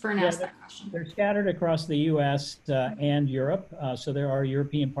States? Fern asked that question. They're scattered across the US and Europe. So there are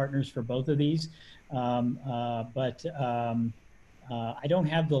European partners for both of these. But I don't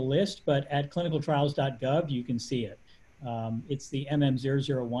have the list, but at clinicaltrials.gov, you can see it. It's the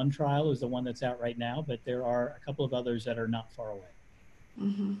MM001 trial is the one that's out right now, but there are a couple of others that are not far away.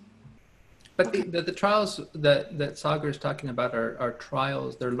 Mm-hmm. But the trials that Sagar is talking about are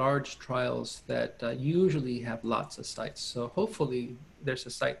trials, they're large trials that usually have lots of sites. So hopefully there's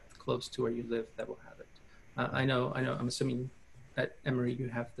a site close to where you live that will have it. I know, I'm assuming at Emory you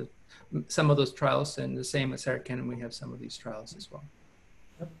have some of those trials, and the same at Sarah Cannon, we have some of these trials as well.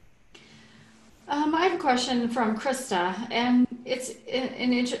 I have a question from Krista, and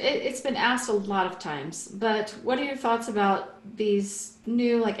it's been asked a lot of times, but what are your thoughts about these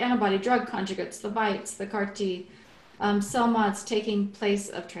new antibody drug conjugates, the BiTEs, the CAR-T, cell mods taking place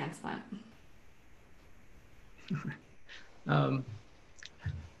of transplant?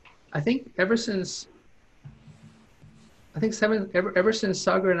 I think ever since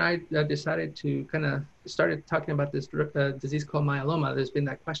Sagar and I decided to kind of started talking about this disease called myeloma, there's been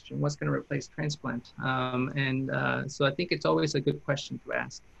that question, what's going to replace transplant? So I think it's always a good question to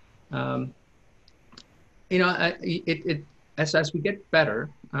ask. As we get better,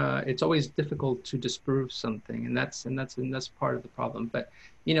 it's always difficult to disprove something, and that's part of the problem. But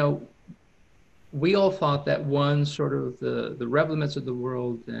we all thought that one sort of the Revlimids of the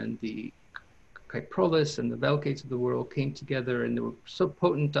world and the Kyprolis and the Velcates of the world came together, and they were so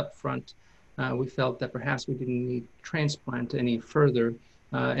potent up front. We felt that perhaps we didn't need transplant any further,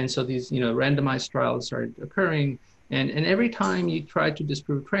 and so these randomized trials started occurring. And every time you try to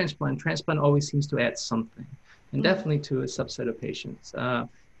disprove transplant always seems to add something, and definitely to a subset of patients.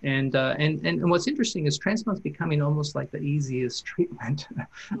 And what's interesting is transplant's becoming almost like the easiest treatment,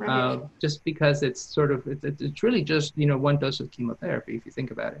 Right. just because it's sort of it's really just one dose of chemotherapy if you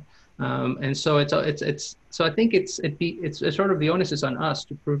think about it. And so so I think it's sort of the onus is on us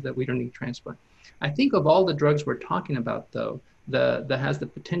to prove that we don't need transplant. I think of all the drugs we're talking about, though, the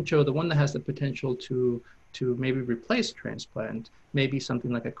one that has the potential to maybe replace transplant, maybe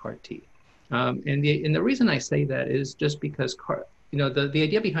something like a CAR T. And the reason I say that is just because the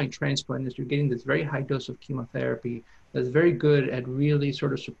idea behind transplant is you're getting this very high dose of chemotherapy that's very good at really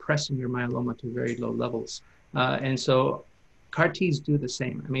sort of suppressing your myeloma to very low levels. And so CAR Ts do the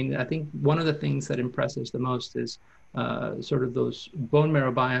same. I mean, I think one of the things that impresses the most is sort of those bone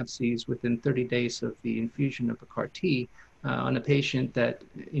marrow biopsies within 30 days of the infusion of a CAR T on a patient that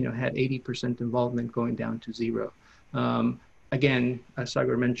had 80% involvement going down to 0. Again, as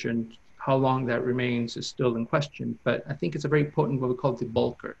Sagar mentioned, how long that remains is still in question, but I think it's a very potent, what we call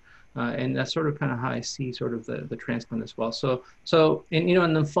debulker. And that's sort of kind of how I see sort of the transplant as well. So in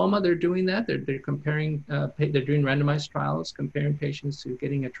lymphoma, they're doing that. They're comparing, they're doing randomized trials, comparing patients to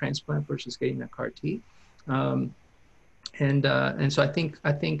getting a transplant versus getting a CAR T. And so I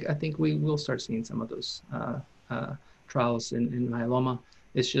think we will start seeing some of those trials in myeloma.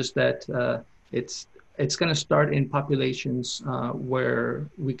 It's just that it's going to start in populations where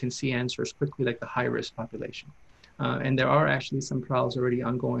we can see answers quickly, like the high-risk population. And there are actually some trials already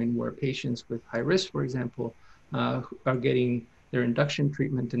ongoing where patients with high risk, for example, are getting their induction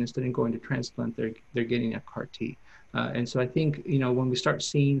treatment, and instead of going to transplant, they're getting a CAR T. And so I think, when we start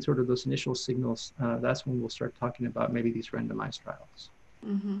seeing sort of those initial signals, that's when we'll start talking about maybe these randomized trials.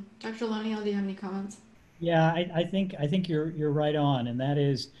 Mm-hmm. Dr. Loniel, do you have any comments? Yeah, I think you're right on, and that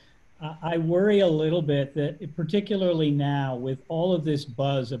is, I worry a little bit that particularly now with all of this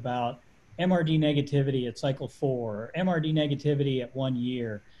buzz about MRD negativity at cycle 4, or MRD negativity at 1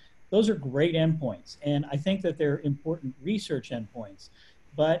 year, those are great endpoints, and I think that they're important research endpoints,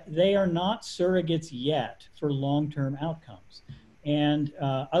 but they are not surrogates yet for long-term outcomes, and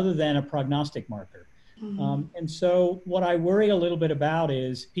other than a prognostic marker. Mm-hmm. And so what I worry a little bit about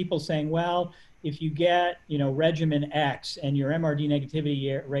is people saying, well, if you get, regimen X and your MRD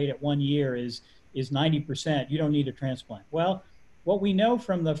negativity rate at 1 year is 90%, you don't need a transplant. Well, what we know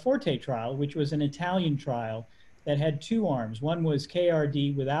from the Forte trial, which was an Italian trial that had 2 arms, one was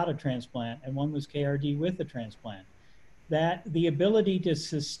KRD without a transplant and one was KRD with a transplant, that the ability to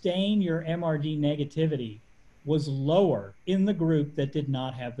sustain your MRD negativity was lower in the group that did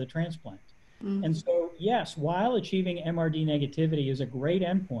not have the transplant. Mm-hmm. And so, yes, while achieving MRD negativity is a great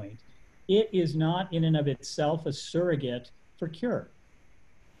endpoint, it is not in and of itself a surrogate for cure.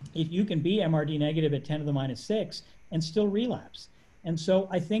 If you can be MRD negative at 10 to the minus 6 and still relapse. And so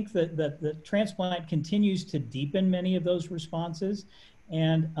I think that the transplant continues to deepen many of those responses.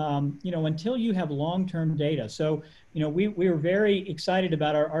 And, until you have long-term data. So, we were very excited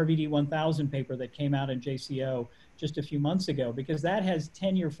about our RVD 1000 paper that came out in JCO just a few months ago, because that has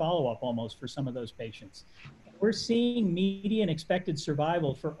 10-year follow-up almost for some of those patients. We're seeing median expected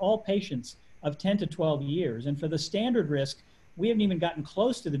survival for all patients of 10 to 12 years. And for the standard risk, we haven't even gotten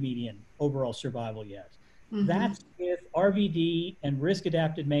close to the median overall survival yet. Mm-hmm. That's with RVD and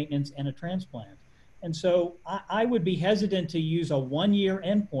risk-adapted maintenance and a transplant. And so I would be hesitant to use a 1-year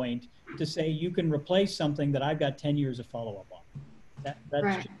endpoint to say you can replace something that I've got 10 years of follow-up on. That's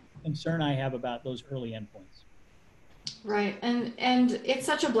right. Just a concern I have about those early endpoints. Right, and it's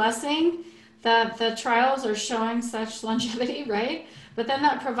such a blessing that the trials are showing such longevity, right? But then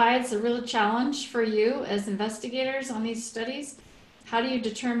that provides a real challenge for you as investigators on these studies. How do you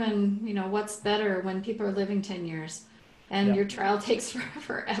determine, what's better when people are living 10 years and your trial takes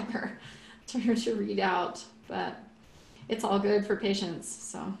forever to read out? But it's all good for patients,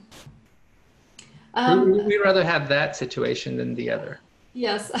 so. We'd rather have that situation than the other.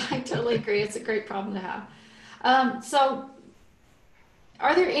 Yes, I totally agree. It's a great problem to have. So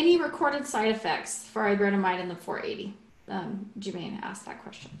are there any recorded side effects for iberdomide in the 480? Jermaine asked that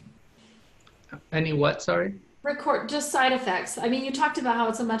question. Any what, sorry? Just side effects. I mean, you talked about how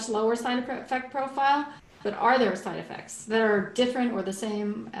it's a much lower side effect profile, but are there side effects that are different or the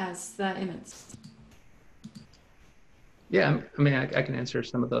same as the IMiDs? Yeah, I mean, I can answer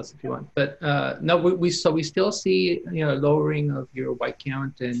some of those if you want, but no, we still see lowering of your white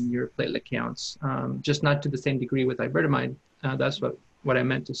count and your platelet counts, just not to the same degree with iberdomide. That's what I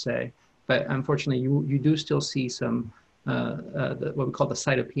meant to say. But unfortunately, you do still see some what we call the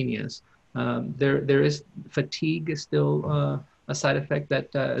cytopenias. There is fatigue is still a side effect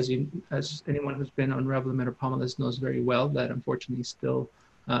that as anyone who's been on Revlimid or Pomalyst knows very well, that unfortunately still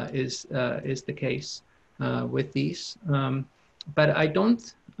is the case with these. But I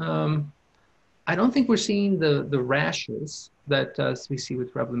don't think we're seeing the rashes that we see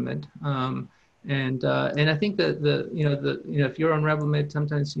with Revlimid. And I think that if you're on Revlimid,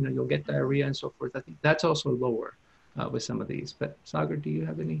 sometimes you'll get diarrhea and so forth. I think that's also lower with some of these. But Sagar, do you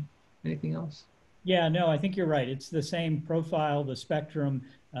have anything else? Yeah, no, I think you're right. It's the same profile, the spectrum.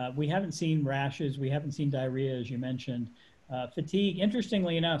 We haven't seen rashes. We haven't seen diarrhea, as you mentioned. Fatigue,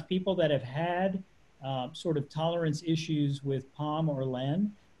 interestingly enough, people that have had sort of tolerance issues with POM or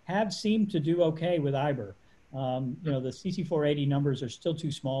LEN have seemed to do okay with IBR. The CC480 numbers are still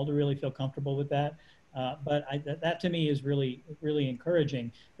too small to really feel comfortable with that. But that to me is really, really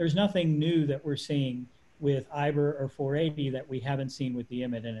encouraging. There's nothing new that we're seeing with IBR or 480 that we haven't seen with the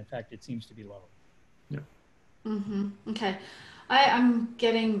IMiD, and in fact, it seems to be lower. Yeah. Okay. I'm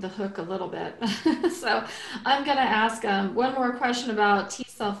getting the hook a little bit. So I'm going to ask one more question about T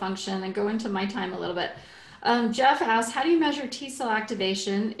cell function and go into my time a little bit. Jeff asked, how do you measure T cell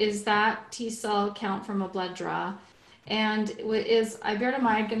activation? Is that T cell count from a blood draw? And is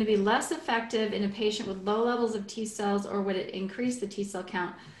iberdomide going to be less effective in a patient with low levels of T cells, or would it increase the T cell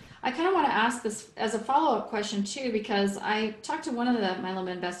count? I kind of want to ask this as a follow-up question too, because I talked to one of the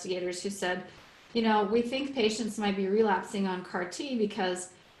myeloma investigators who said, we think patients might be relapsing on CAR T because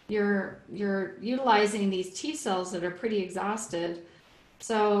you're utilizing these T cells that are pretty exhausted.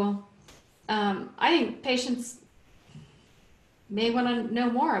 So I think patients may want to know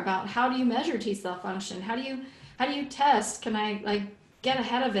more about how do you measure T cell function? How do you test? Can I get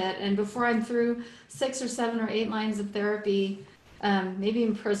ahead of it, and before I'm through 6 or 7 or 8 lines of therapy, maybe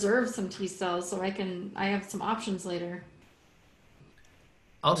even preserve some T cells so I have some options later.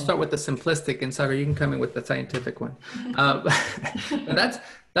 I'll start with the simplistic, and Sagar, you can come in with the scientific one. But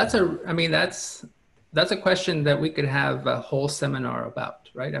that's a question that we could have a whole seminar about,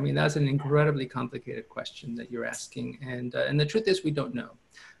 right? I mean, that's an incredibly complicated question that you're asking, and the truth is we don't know.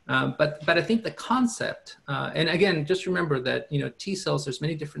 But I think the concept, and again, just remember that T cells, there's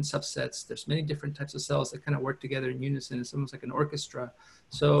many different subsets, there's many different types of cells that kind of work together in unison. It's almost like an orchestra.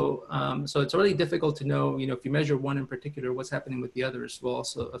 So it's really difficult to know, if you measure one in particular, what's happening with the others will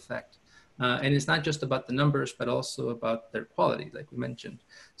also affect. And it's not just about the numbers, but also about their quality, like we mentioned.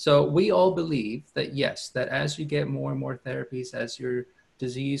 So we all believe that yes, that as you get more and more therapies, as your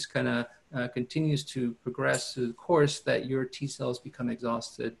disease kind of continues to progress through the course, that your T cells become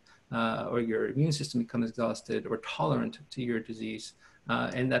exhausted, or your immune system becomes exhausted or tolerant to your disease.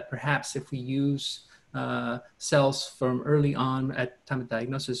 And that perhaps if we use cells from early on at time of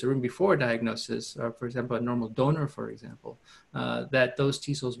diagnosis or even before diagnosis, for example, a normal donor, for example, that those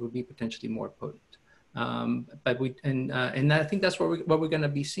T cells would be potentially more potent. And I think that's what we're going to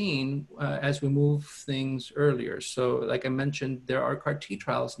be seeing as we move things earlier. So like I mentioned, there are CAR T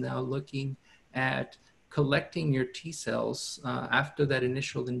trials now looking at collecting your T cells after that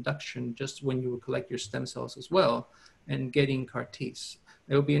initial induction, just when you would collect your stem cells as well, and getting CAR Ts.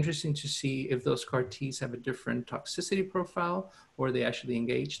 It will be interesting to see if those CAR Ts have a different toxicity profile, or they actually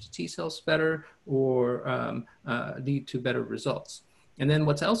engage the T cells better, or lead to better results. And then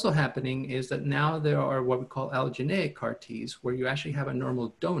what's also happening is that now there are what we call allogeneic CAR Ts, where you actually have a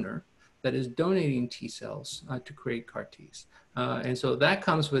normal donor that is donating T cells to create CAR Ts. And so that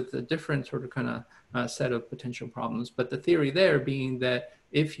comes with a different sort of kind of set of potential problems. But the theory there being that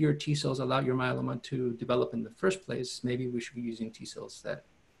if your T cells allow your myeloma to develop in the first place, maybe we should be using T cells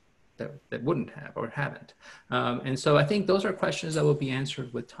that wouldn't have or haven't. And so I think those are questions that will be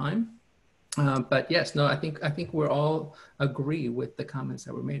answered with time. But yes, no, I think we all agree with the comments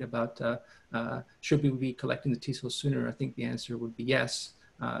that were made about should we be collecting the T cells sooner. I think the answer would be yes.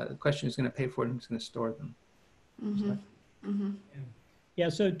 The question is going to pay for it and who's going to store them. Yeah,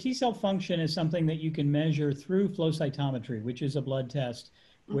 so T cell function is something that you can measure through flow cytometry, which is a blood test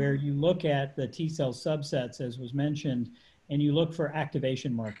where you look at the T cell subsets, as was mentioned, and you look for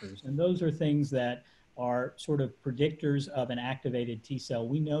activation markers. And those are things that are sort of predictors of an activated T cell.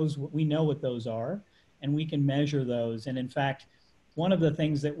 We know what those are, and we can measure those. And in fact, one of the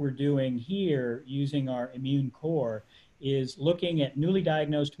things that we're doing here using our immune core is looking at newly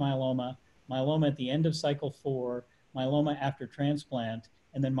diagnosed myeloma, myeloma at the end of cycle 4, myeloma after transplant,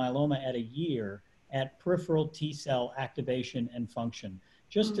 and then myeloma at a year at peripheral T cell activation and function,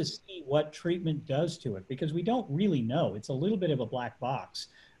 just to see what treatment does to it, because we don't really know. It's a little bit of a black box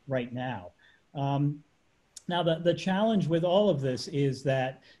right now. Now, the challenge with all of this is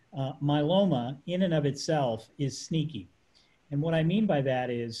that myeloma in and of itself is sneaky. And what I mean by that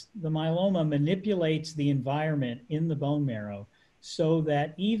is the myeloma manipulates the environment in the bone marrow so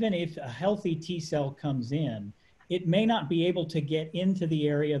that even if a healthy T cell comes in, it may not be able to get into the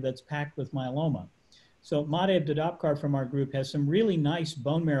area that's packed with myeloma. So Madhav Dadapkar from our group has some really nice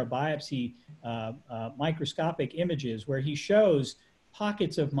bone marrow biopsy microscopic images where he shows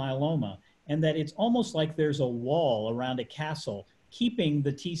pockets of myeloma. and that it's almost like there's a wall around a castle keeping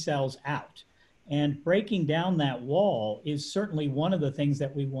the T cells out. And breaking down that wall is certainly one of the things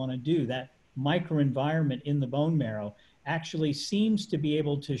that we want to do. That microenvironment in the bone marrow actually seems to be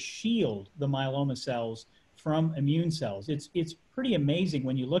able to shield the myeloma cells from immune cells. It's pretty amazing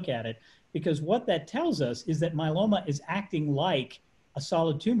when you look at it, because what that tells us is that myeloma is acting like a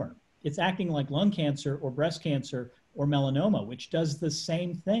solid tumor. It's acting like lung cancer or breast cancer or melanoma, which does the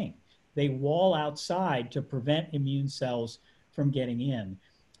same thing. They wall outside to prevent immune cells from getting in.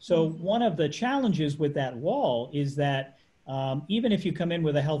 So one of the challenges with that wall is that even if you come in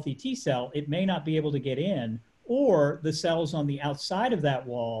with a healthy T cell, it may not be able to get in, or the cells on the outside of that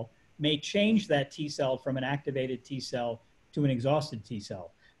wall may change that T cell from an activated T cell to an exhausted T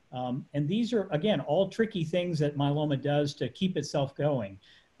cell. And these are, again, all tricky things that myeloma does to keep itself going.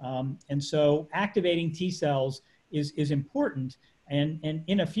 And so activating T cells is important. And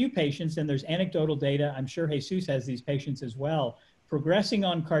in a few patients, and there's anecdotal data, I'm sure Jesus has these patients as well, progressing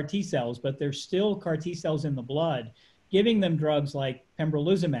on CAR T cells, but there's still CAR T cells in the blood, giving them drugs like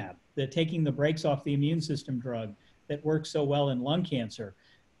pembrolizumab, taking the brakes off the immune system drug that works so well in lung cancer,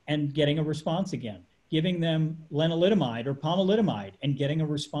 and getting a response again, giving them lenalidomide or pomalidomide and getting a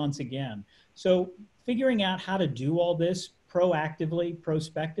response again. So figuring out how to do all this proactively,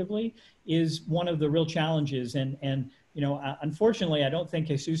 prospectively, is one of the real challenges. And you know, unfortunately, I don't think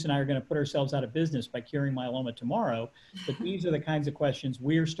Jesus and I are going to put ourselves out of business by curing myeloma tomorrow, but these are the kinds of questions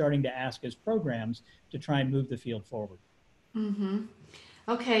we're starting to ask as programs to try and move the field forward. Mm-hmm.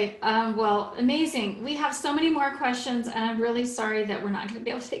 Okay, well, amazing. We have so many more questions, and I'm really sorry that we're not going to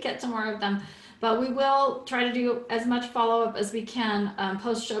be able to get to more of them, but we will try to do as much follow-up as we can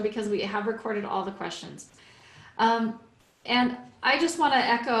post-show, because we have recorded all the questions. And I just want to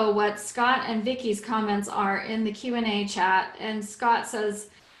echo what Scott and Vicky's comments are in the Q&A chat. And Scott says,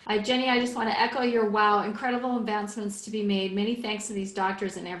 Jenny, I just want to echo your wow, incredible advancements to be made. Many thanks to these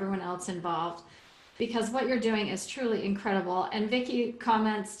doctors and everyone else involved, because what you're doing is truly incredible. And Vicky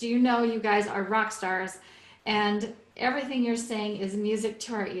comments, do you know you guys are rock stars, and everything you're saying is music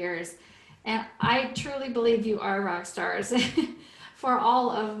to our ears. And I truly believe you are rock stars for all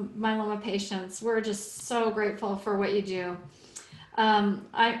of myeloma patients. We're just so grateful for what you do.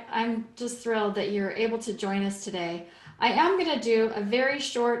 I'm just thrilled that you're able to join us today. I am going to do a very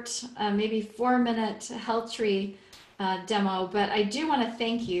short, maybe 4-minute HealthTree demo, but I do want to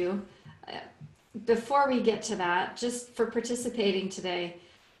thank you before we get to that, just for participating today.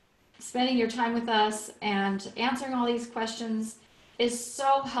 Spending your time with us and answering all these questions is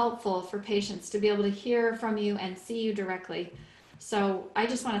so helpful for patients to be able to hear from you and see you directly. So I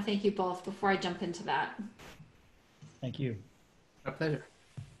just want to thank you both before I jump into that. Thank you. My pleasure.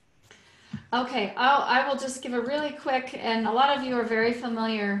 Okay, I will just give a really quick, and a lot of you are very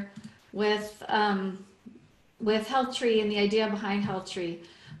familiar with HealthTree and the idea behind HealthTree.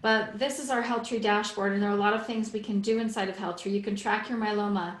 But this is our HealthTree dashboard, and there are a lot of things we can do inside of HealthTree. You can track your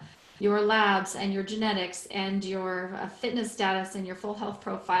myeloma, your labs, and your genetics, and your fitness status, and your full health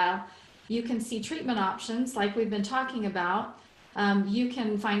profile. You can see treatment options like we've been talking about. You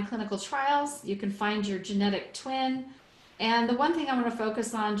can find clinical trials. You can find your genetic twin. And the one thing I want to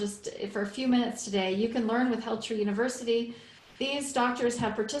focus on just for a few minutes today, you can learn with HealthTree University. These doctors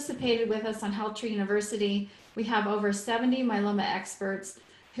have participated with us on HealthTree University. We have over 70 myeloma experts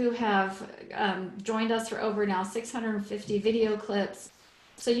who have joined us for over now 650 video clips.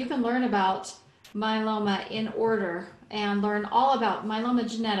 So you can learn about myeloma in order and learn all about myeloma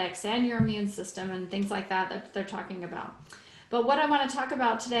genetics and your immune system and things like that that they're talking about. But what I want to talk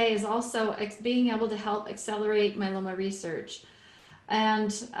about today is also being able to help accelerate myeloma research.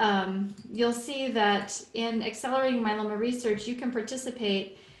 And you'll see that in accelerating myeloma research, you can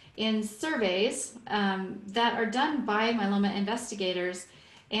participate in surveys that are done by myeloma investigators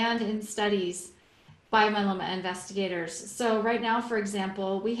and in studies by myeloma investigators. So right now, for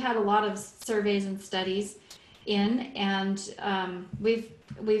example, we had a lot of surveys and studies in, and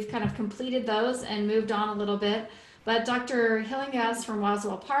we've kind of completed those and moved on a little bit. But Dr. Hillingas from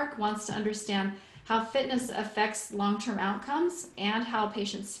Waswell Park wants to understand how fitness affects long-term outcomes and how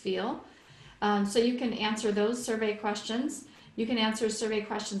patients feel. So you can answer those survey questions. You can answer survey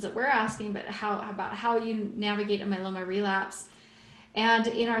questions that we're asking, but about how you navigate a myeloma relapse. And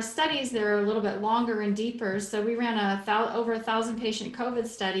in our studies, they're a little bit longer and deeper. So we ran over 1,000 patient COVID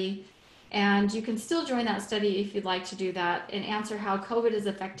study, and you can still join that study if you'd like to do that and answer how COVID is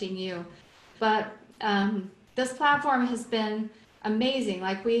affecting you. But this platform has been amazing.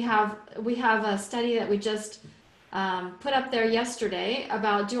 Like we have a study that we just put up there yesterday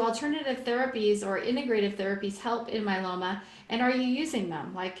about, do alternative therapies or integrative therapies help in myeloma, and are you using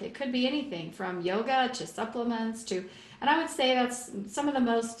them? Like, it could be anything from yoga to supplements to, and I would say that's some of the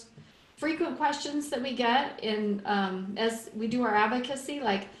most frequent questions that we get in as we do our advocacy.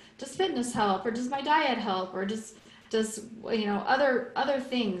 Like, does fitness help, or does my diet help, or does other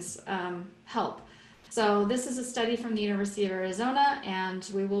things help? So this is a study from the University of Arizona, and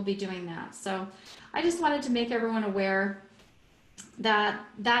we will be doing that. So I just wanted to make everyone aware that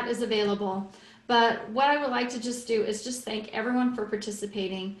that is available. But what I would like to just do is just thank everyone for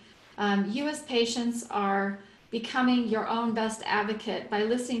participating. You as patients are becoming your own best advocate by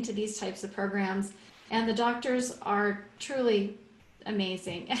listening to these types of programs, and the doctors are truly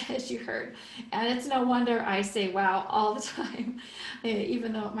amazing, as you heard. And it's no wonder I say wow all the time,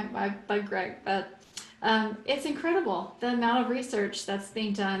 even though it might bug Greg. But it's incredible the amount of research that's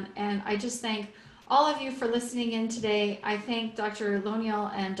being done, and I just thank all of you for listening in today. I thank Dr.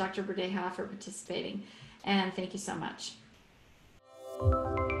 Loniel and Dr. Berdeja for participating, and thank you so much.